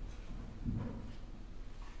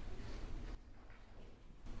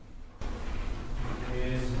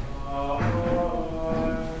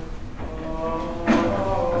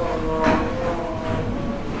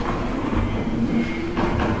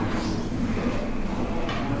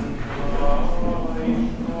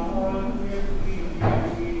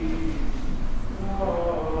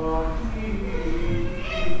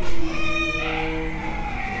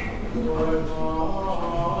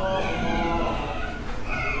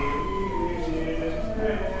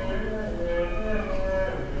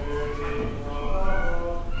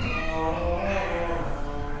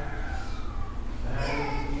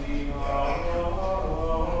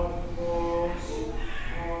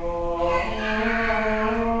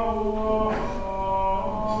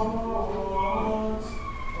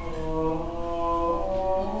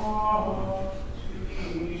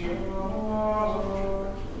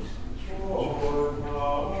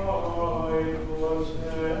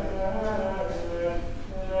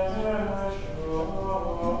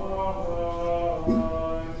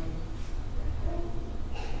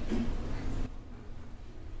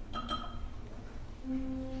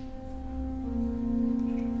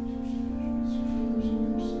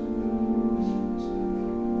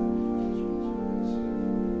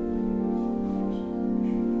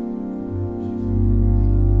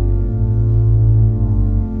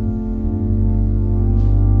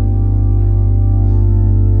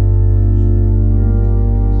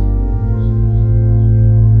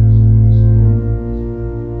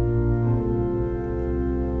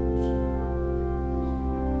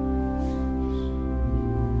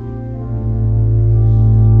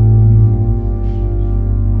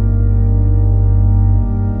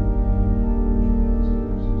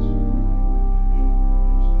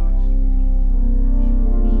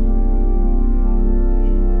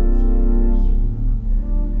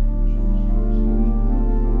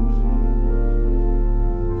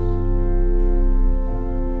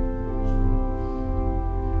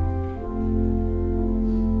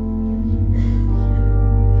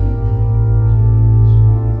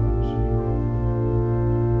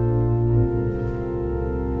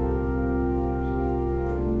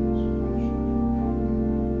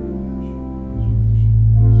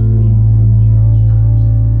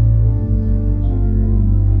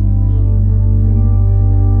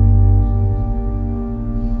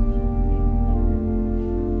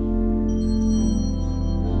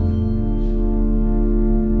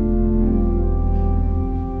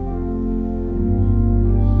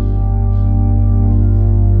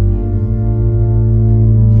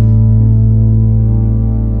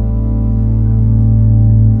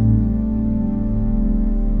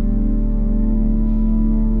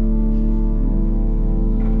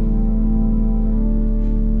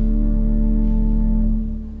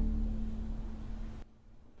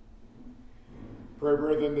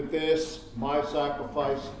 driven that this, my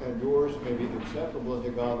sacrifice and yours, may be acceptable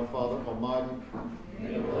unto God the Father Almighty.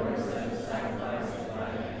 May the Lord accept the sacrifice of thy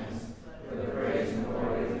hands, for the praise and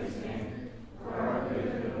glory of his name, for our good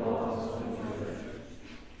and of all his holy church.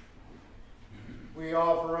 We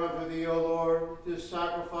offer unto thee, O Lord, this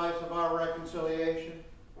sacrifice of our reconciliation,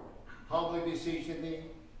 humbly beseeching thee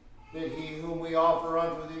that he whom we offer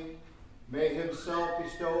unto thee may himself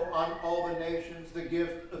bestow on all the nations the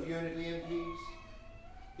gift of unity and peace.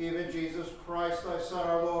 Even Jesus Christ, thy Son,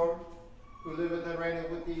 our Lord, who liveth and reigneth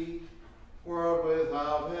with thee, world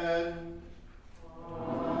without end.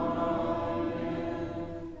 Amen.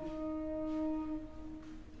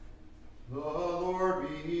 The Lord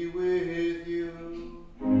be with you.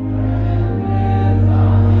 And with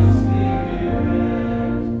thy spirit.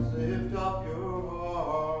 Lift up your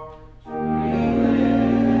hearts. We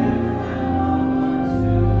lift them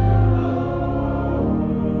unto the Lord.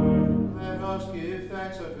 Let us give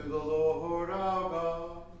thanks unto the Lord our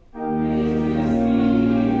God. It is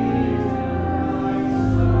meet and right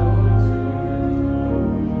so to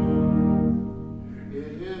do.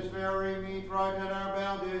 It is very meet, right, and our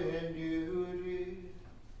bound in duty,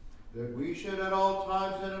 that we should at all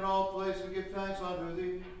times and in all places give thanks unto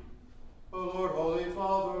thee, O Lord, Holy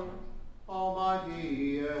Father,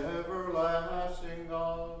 Almighty, everlasting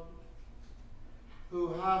God,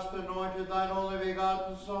 who hast anointed thine only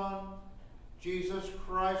begotten Son, Jesus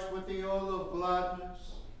Christ, with the oil of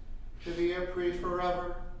gladness, to be a priest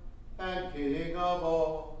forever and King of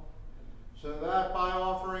all, so that by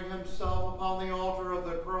offering himself upon the altar of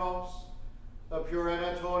the cross, a pure and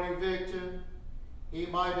atoning victim, he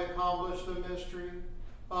might accomplish the mystery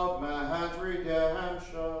of man's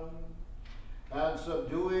redemption, and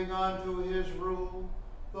subduing unto his rule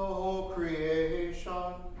the whole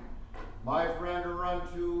creation, might render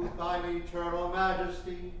unto thine eternal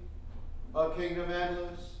majesty a kingdom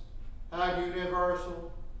endless and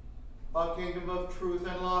universal, a kingdom of truth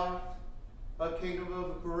and life, a kingdom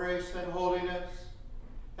of grace and holiness,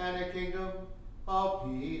 and a kingdom of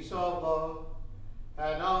peace, of love,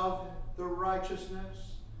 and of the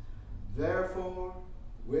righteousness. Therefore,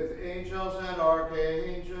 with angels and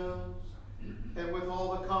archangels, and with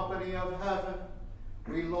all the company of heaven,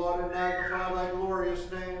 we laud and magnify thy glorious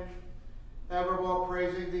name, evermore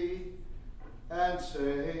praising thee, and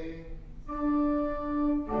saying,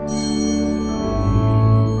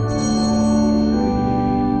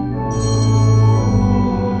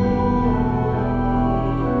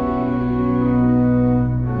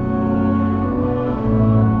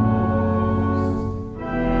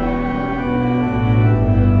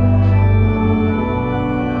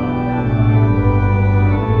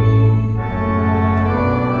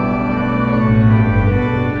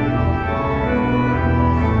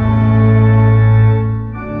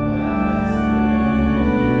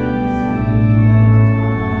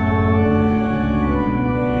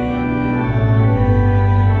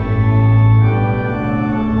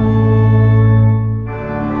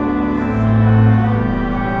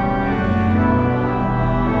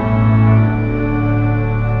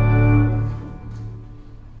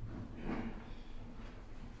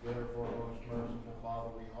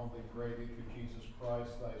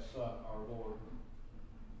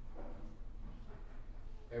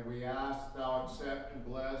 and we ask thou accept and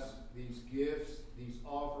bless these gifts, these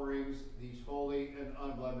offerings, these holy and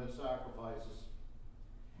unblemished sacrifices.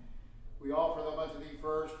 We offer them unto thee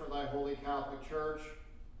first for thy holy Catholic Church,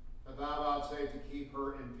 that thou vouchsafe to keep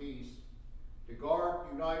her in peace, to guard,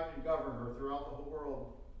 unite, and govern her throughout the whole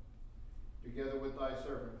world, together with thy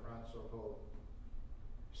servant Francisco,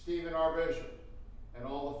 Stephen our bishop, and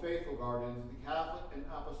all the faithful guardians of the Catholic and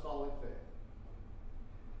Apostolic faith.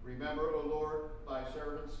 Remember, O Lord, thy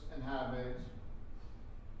servants and handmaids,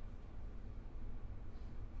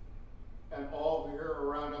 and all who here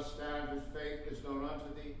around us stand whose faith is known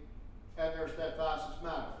unto thee, and their steadfastness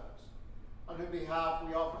manifest. On whose behalf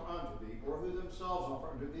we offer unto thee, or who themselves offer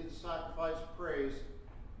unto thee the sacrifice of praise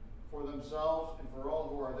for themselves and for all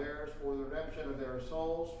who are theirs, for the redemption of their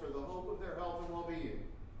souls, for the hope of their health and well-being,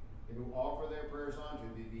 and who offer their prayers unto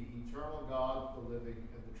thee, the eternal God, the living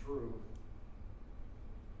and the true.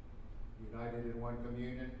 United in one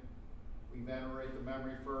communion, we venerate the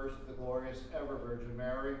memory first of the glorious ever Virgin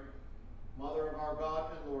Mary, Mother of our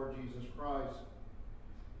God and Lord Jesus Christ.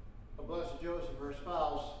 The blessed Joseph, her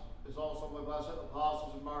spouse, is also my blessed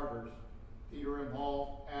apostles and martyrs, Peter and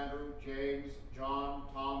Paul, Andrew, James, John,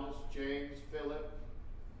 Thomas, James, Philip,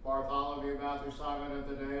 Bartholomew, Matthew, Simon, and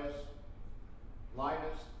Thaddeus,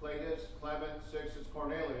 Linus, Cletus, Clement, Sixtus,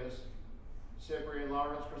 Cornelius, Cyprian,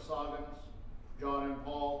 Lawrence, Chrysogonus, John and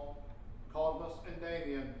Paul, Cadmus and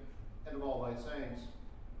Damian, and of all thy saints.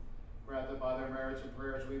 Grant that by their merits and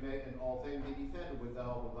prayers we may in all things be defended with the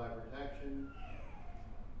help of thy protection.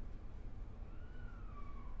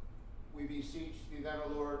 We beseech thee then, O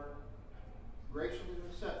Lord, graciously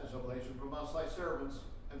accept this oblation from us, thy servants,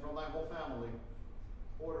 and from thy whole family.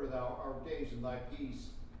 Order thou our days in thy peace,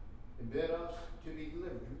 and bid us to be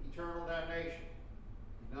delivered from eternal damnation,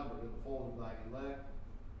 be numbered in the fold of thine elect.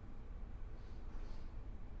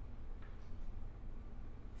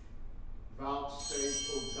 Vouchsafe,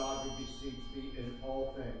 O God, we beseech thee in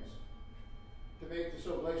all things, to make this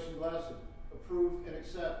oblation blessed, approved and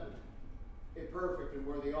accepted, a perfect and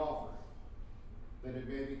worthy offering, that it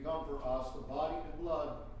may become for us the body and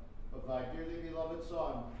blood of thy dearly beloved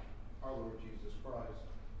Son, our Lord Jesus Christ,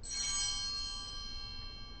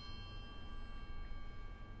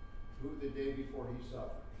 who the day before he suffered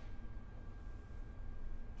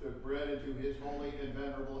took bread into his holy and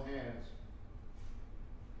venerable hands,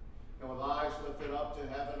 and with eyes lifted up to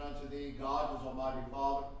heaven unto thee, God, his almighty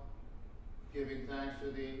Father, giving thanks to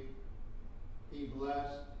thee, he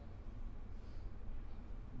blessed,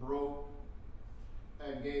 broke,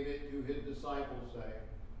 and gave it to his disciples, saying,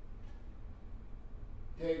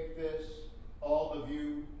 take this, all of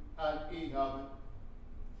you, and eat of it,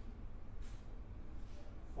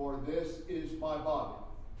 for this is my body,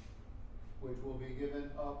 which will be given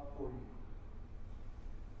up for you.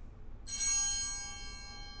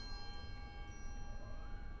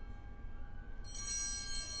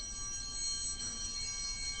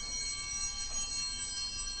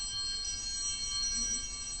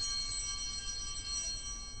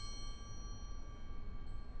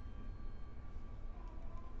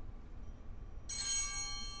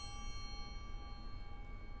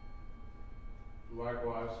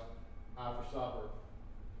 Likewise, after supper,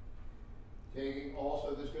 taking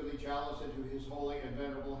also this goodly chalice into his holy and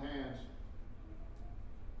venerable hands,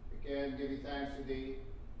 again giving thanks to thee,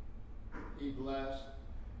 he blessed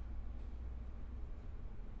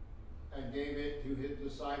and gave it to his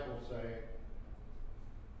disciples, saying,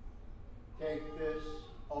 take this,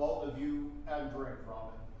 all of you, and drink from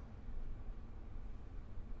it.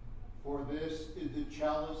 For this is the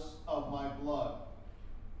chalice of my blood,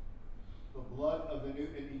 the blood of the new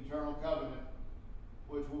and eternal covenant,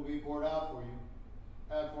 which will be poured out for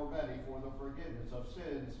you and for many for the forgiveness of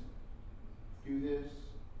sins. Do this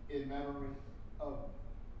in memory of me.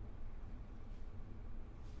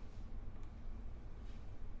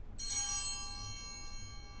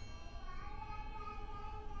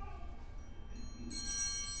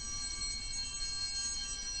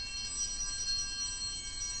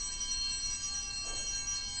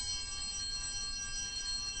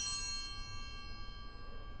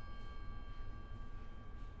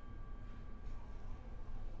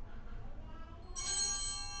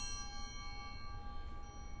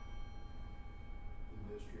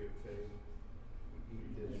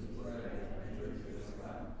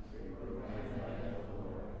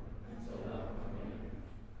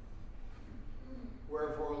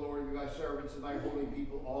 Wherefore, Lord, you thy servants and thy holy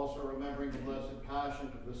people, also remembering the blessed passion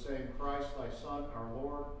of the same Christ, thy Son, our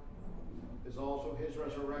Lord, is also his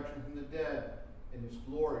resurrection from the dead and his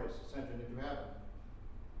glorious ascension into heaven.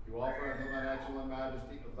 You offer unto him that excellent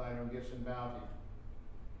majesty of thine own gifts and bounty,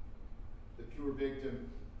 the pure victim,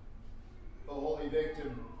 the holy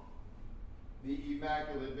victim, the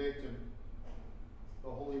immaculate victim, the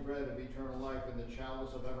holy bread of eternal life, and the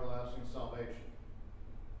chalice of everlasting salvation.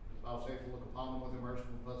 Vouchsafe to look upon them with a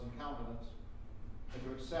merciful and pleasant countenance, and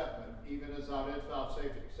to accept them, even as thou didst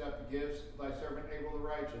vouchsafe to accept the gifts of thy servant Abel the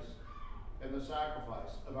righteous, and the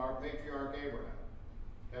sacrifice of our patriarch Abraham,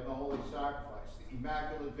 and the holy sacrifice, the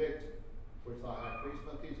immaculate victim, which thy high priest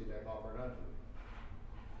Melchizedek offered unto thee.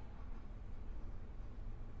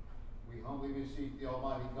 We humbly beseech the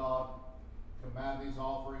Almighty God, command these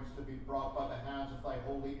offerings to be brought by the hands of thy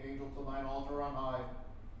holy angel to thine altar on high,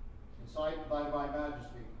 in sight of thy divine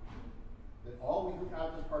majesty, that all we who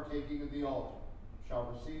have this partaking of the altar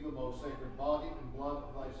shall receive the most sacred body and blood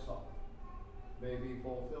of thy Son, may be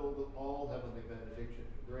fulfilled with all heavenly benediction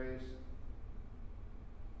and grace.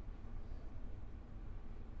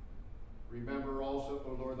 Remember also,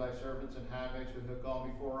 O Lord, thy servants and handmaids who have gone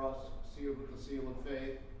before us, sealed with the seal of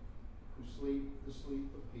faith, who sleep the sleep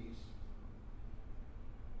of peace.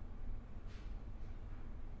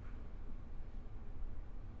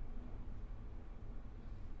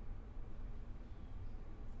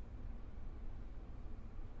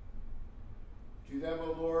 To them,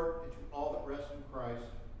 O Lord, and to all that rest in Christ,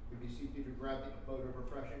 we beseech thee to grant the abode of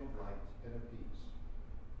refreshing of light and of peace.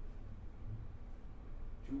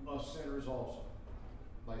 To us sinners also,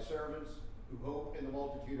 thy servants, who hope in the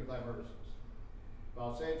multitude of thy mercies,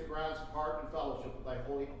 Vouchsafe to grant us part and fellowship with thy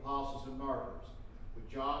holy apostles and martyrs, with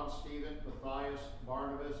John, Stephen, Matthias,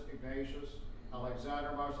 Barnabas, Ignatius,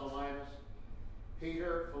 Alexander, Marcellinus,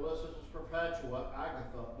 Peter, Felicitas, Perpetua,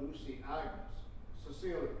 Agatha, Lucy, Agnes,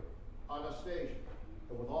 Cecilia, Anastasia,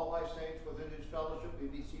 and with all thy saints within whose fellowship we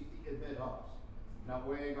beseech thee admit us, not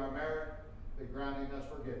weighing our merit, but granting us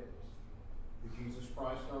forgiveness. Through Jesus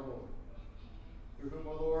Christ our Lord, through whom,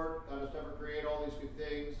 O Lord, thou dost ever create all these good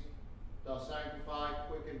things, dost sanctify,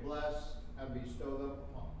 quicken, bless, and bestow them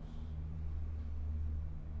upon us.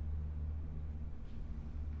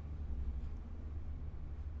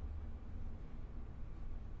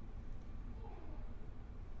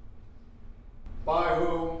 By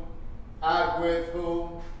whom, and with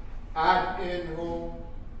whom, and in whom,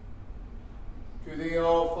 to thee,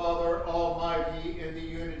 O Father Almighty, in the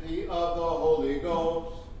unity of the Holy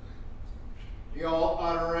Ghost, be all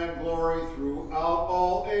honor and glory throughout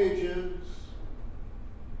all ages,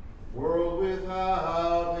 world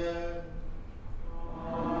without end.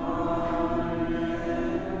 Amen.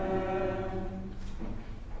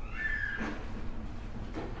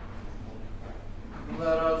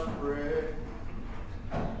 Let us pray.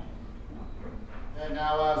 And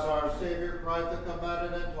now, as our Savior Christ hath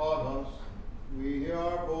commanded and taught us, we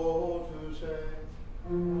are bold to say,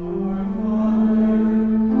 Our Father,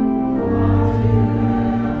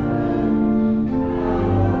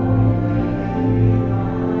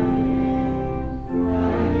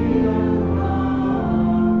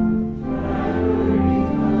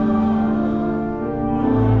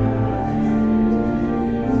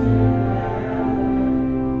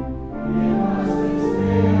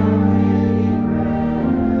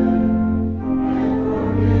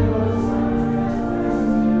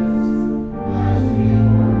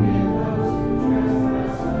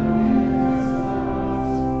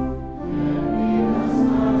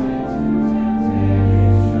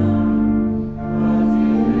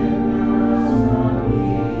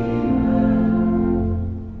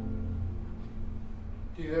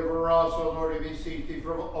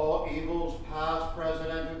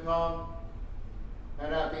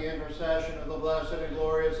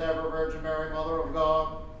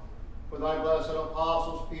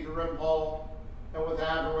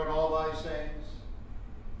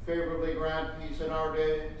 favorably grant peace in our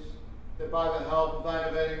days, that by the help of thine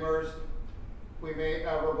avenging mercy we may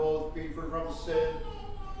ever both be free from sin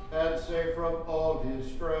and safe from all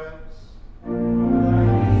distress.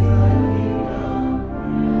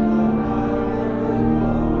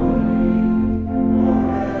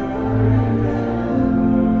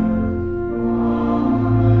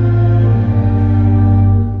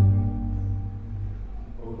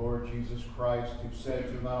 Christ, who said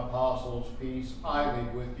to my apostles, Peace I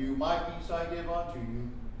leave with you, my peace I give unto you.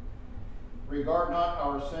 Regard not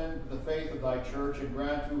our sin, but the faith of thy church, and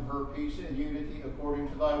grant to her peace and unity according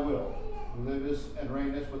to thy will, who livest and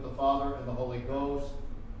reignest with the Father and the Holy Ghost,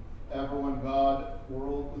 ever one God,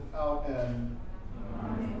 world without end.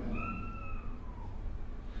 Amen.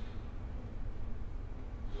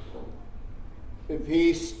 The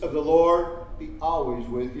peace of the Lord be always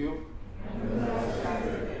with you. And with thy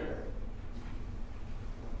spirit.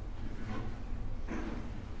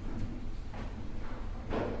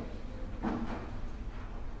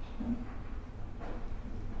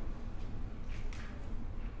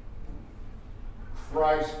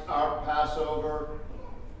 Christ, our Passover,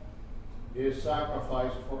 is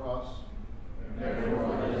sacrificed for us.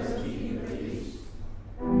 Therefore, let us keep the feast.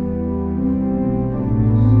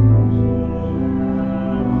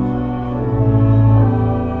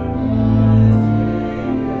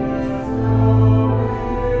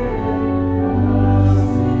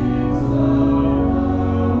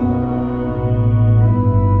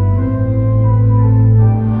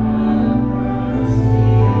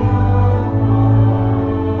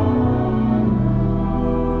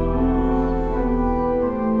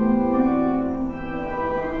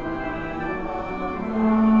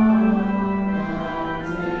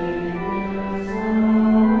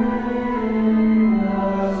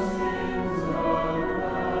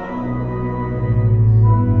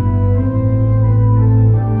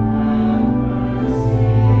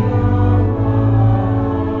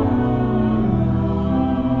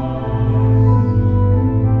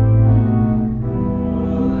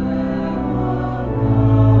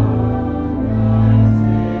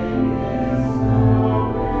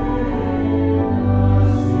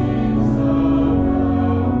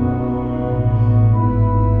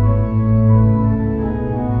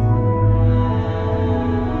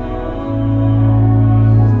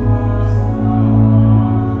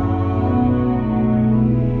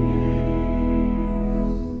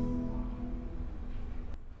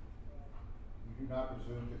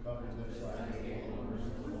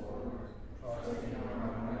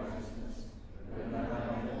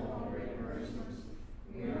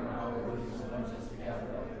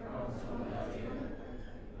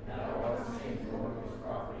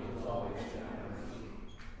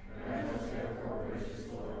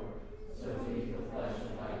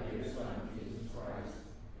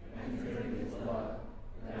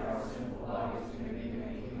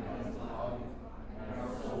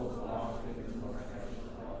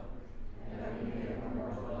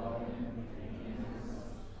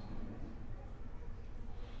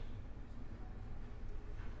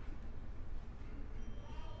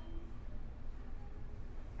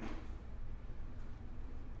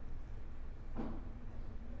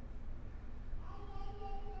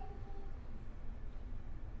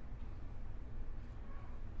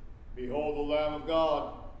 Behold the Lamb of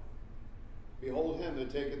God. Behold him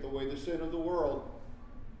that taketh away the sin of the world.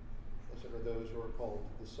 Blessed are those who are called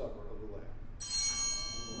to the supper of the Lamb.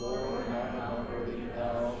 Lord, I am not worthy that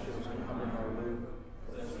thou shouldest come under my roof.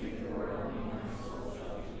 But speak the word only, my soul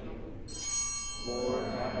shall be healed. Lord, I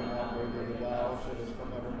am not worthy that thou shouldest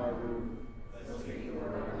come under my roof. But speak the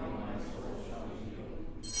word only, my soul shall be healed.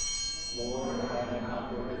 Lord, I am not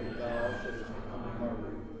worthy that thou shouldest come under my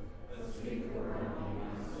roof. But speak the word only,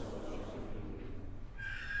 my soul shall be healed.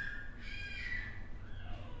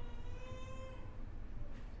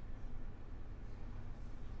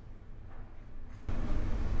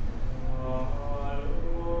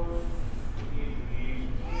 Alos,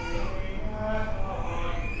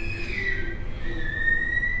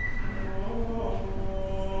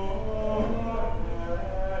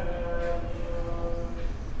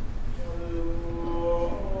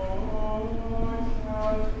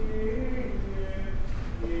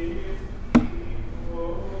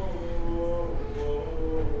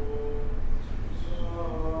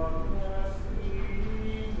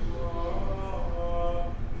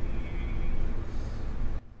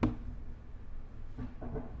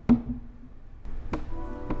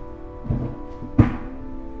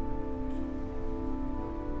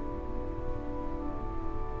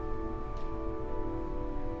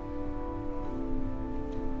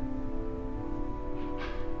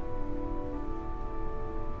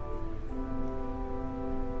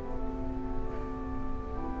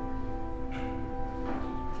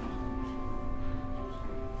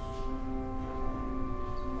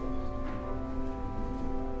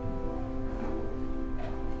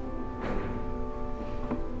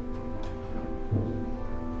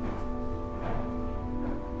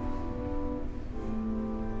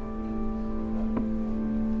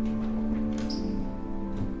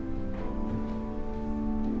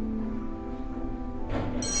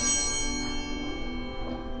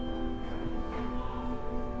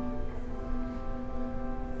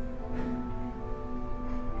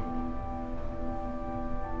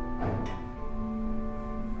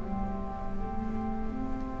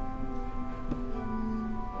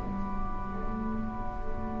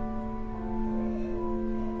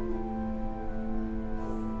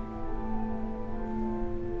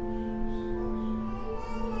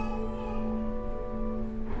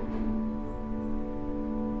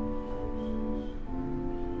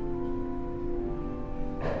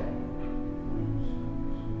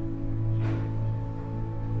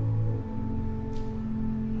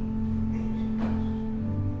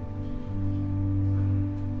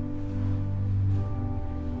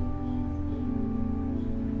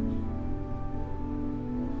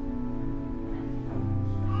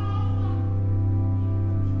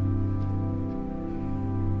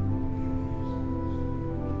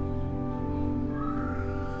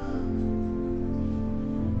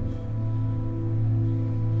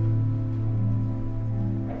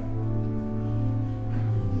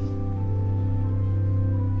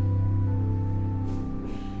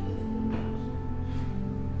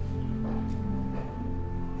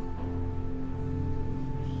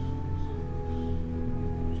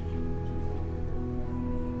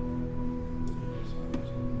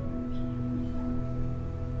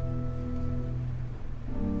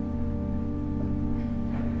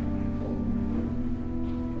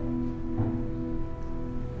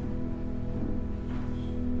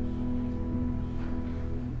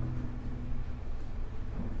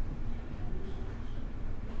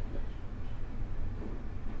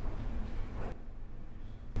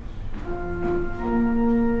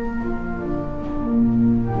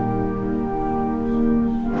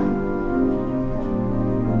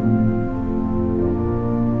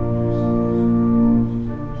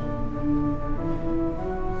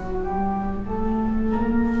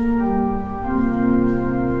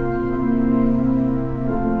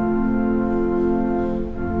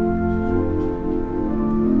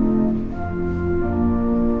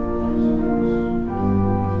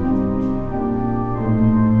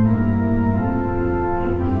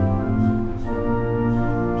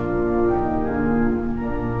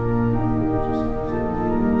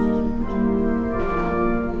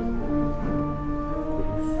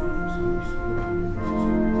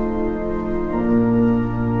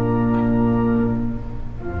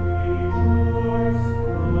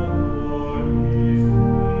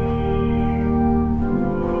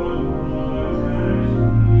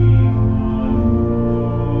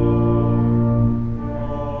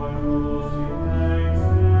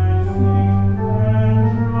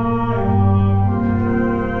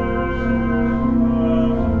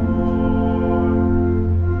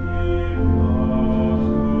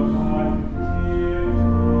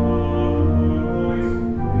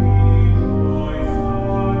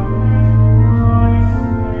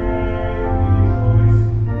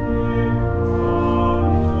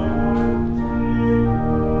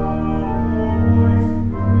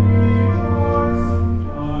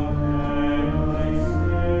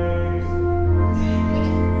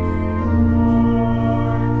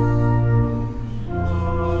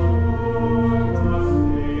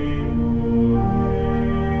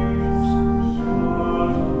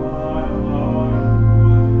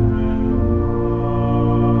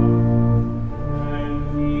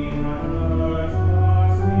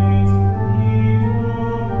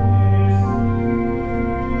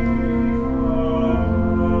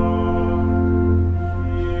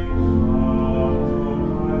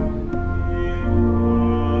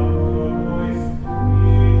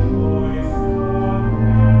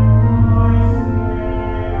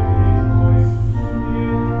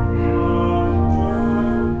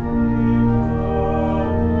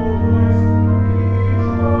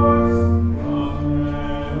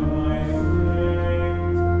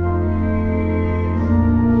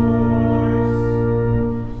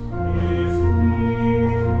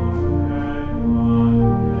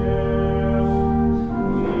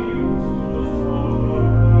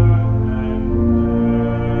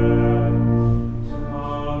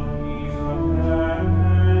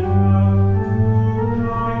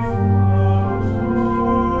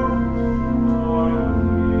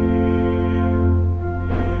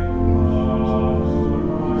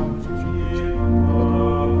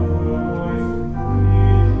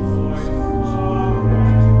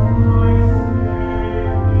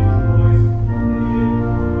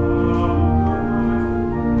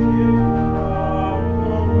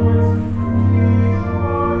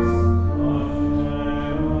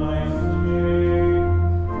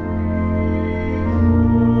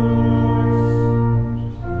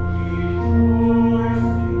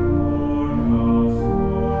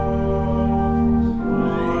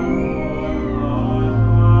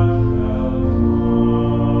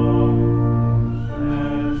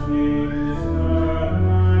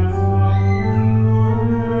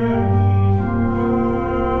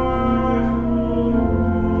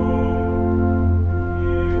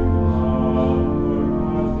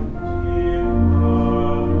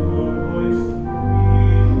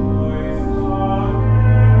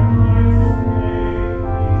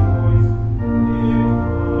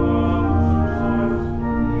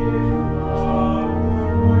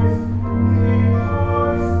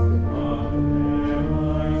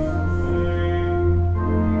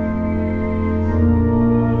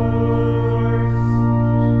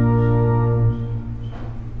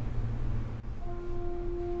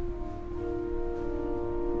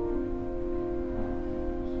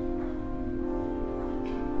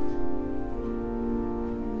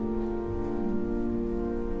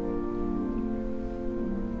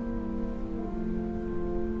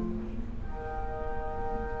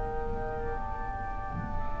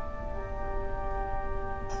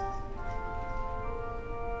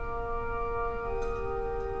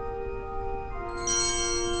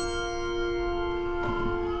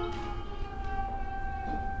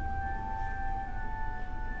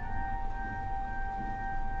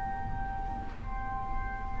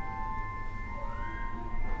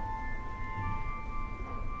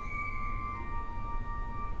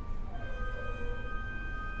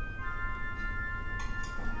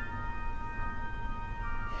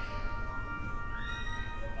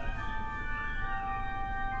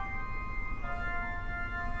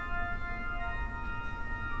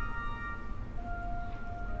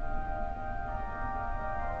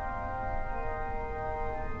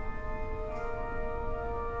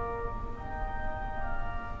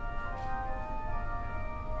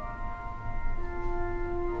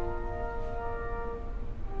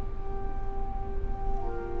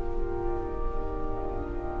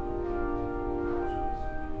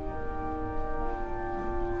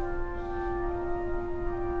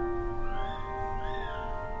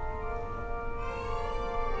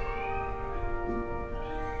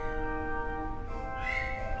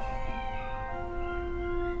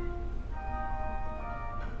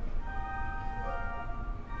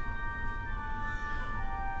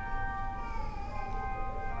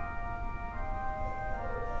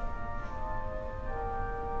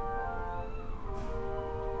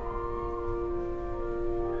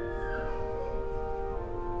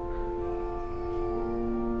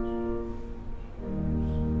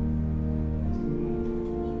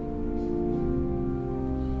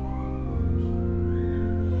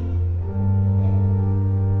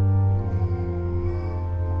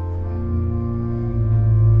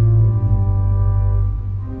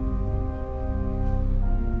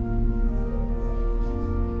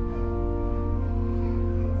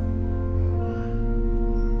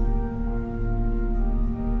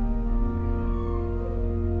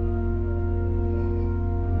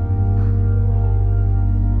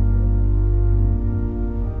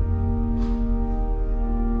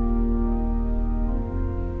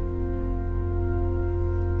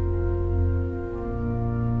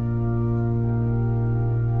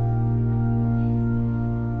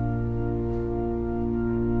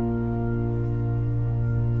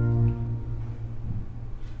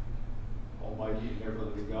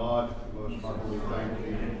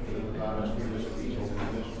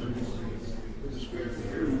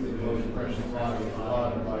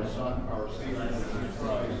 Son, our Savior Jesus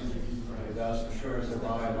Christ, and thus assures that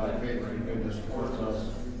by favor and goodness towards us,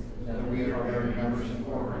 that we are very members and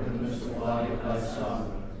forward in the mystical body of thy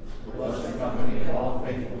Son, the blessed company of all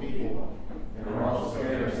faithful people, and are also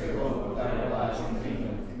heirs of the hope of thy everlasting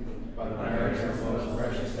kingdom, by the merits of the most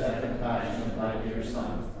precious death and passion of thy dear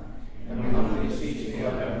Son. And we humbly beseech thee,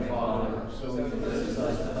 O Heavenly Father, so visit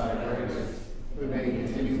us with thy grace, who may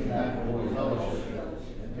continue in that holy fellowship,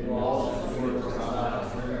 and will also steward for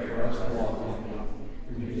us for us to walk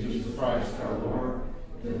in. Through Jesus Christ our Lord,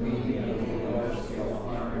 to thee and the Holy Ghost, the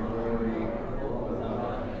honor and glory.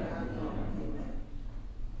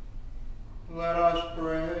 Let us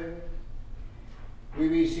pray. We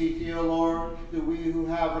beseech thee, O Lord, that we who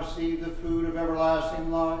have received the food of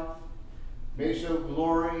everlasting life may show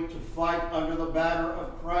glory to fight under the banner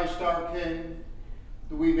of Christ our King,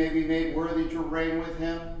 that we may be made worthy to reign with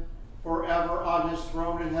him forever on his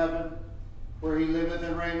throne in heaven, where he liveth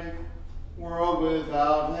and reigneth, world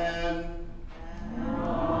without end.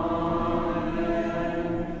 Amen.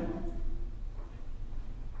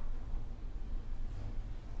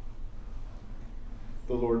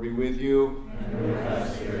 The Lord be with you. And with thy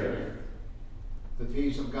spirit. The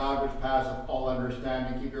peace of God, which passeth all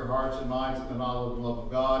understanding, keep your hearts and minds in the knowledge and love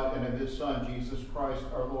of God and of his Son, Jesus Christ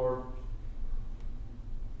our Lord.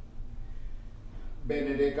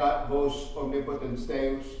 Benedicat vos omnipotens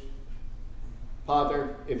Deus,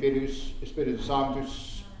 Pater et Filius et Spiritus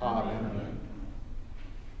Sanctus. Amen.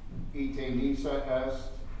 Ite missa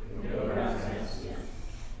est.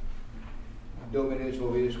 Dominus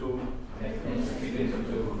vobiscum.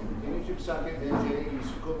 Initium sancti Evangelii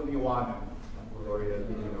secundum Ioannem. Gloria a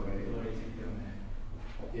Domini.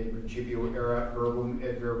 In principio erat verbum,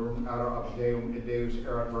 et verbum era ab Deum, et Deus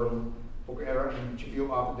erat verbum, hoc erat in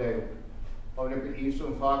principio ab Deum. Omnipotent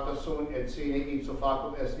ipsum facta sunt, et sine ipsum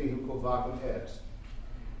factum est nihil quo factum est.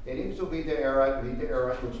 Et ipsum vita erat,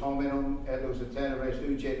 lux hominum, et lux et tenebrae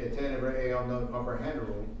lucet, et tenebrae eam non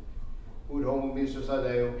comprehenderum, ut homo missus ad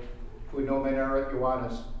Deo, cui nomen erat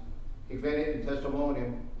Ioannes, hic venit in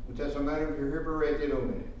testimonium, ut testimonium perhiberate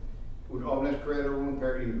Domine, ut omnes crederum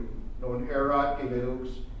per illum, non erat ille lux,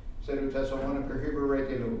 sed ut testimonium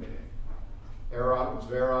perhiberate Domine. Erat lux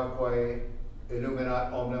vera quae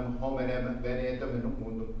illuminat omnem hominem venientem in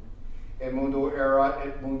mundum, et mundo erat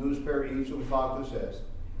et mundus per ipsum factus est,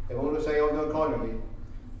 et mundus eum non coniovi,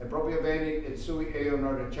 et propria venit et sui eum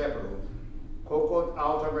non receperunt, quoquod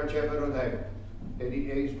altum receperunt eum, et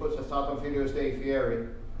eis potestatem filius Dei fieri,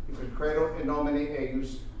 et credo in nomine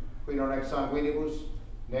eius, qui non ex sanguinibus,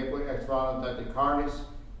 neque ex voluntate carnis,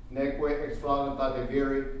 neque ex voluntate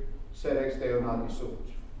viri, sed ex Deo nati sunt.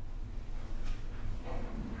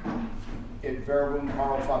 Et verbum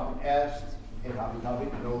caro factum est, et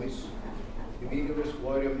habitavit nobis, divinibus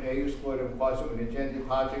gloriam eius gloriam quasum indigenti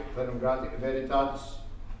pace, plenum gratia veritatis,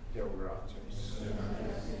 Deo gratias.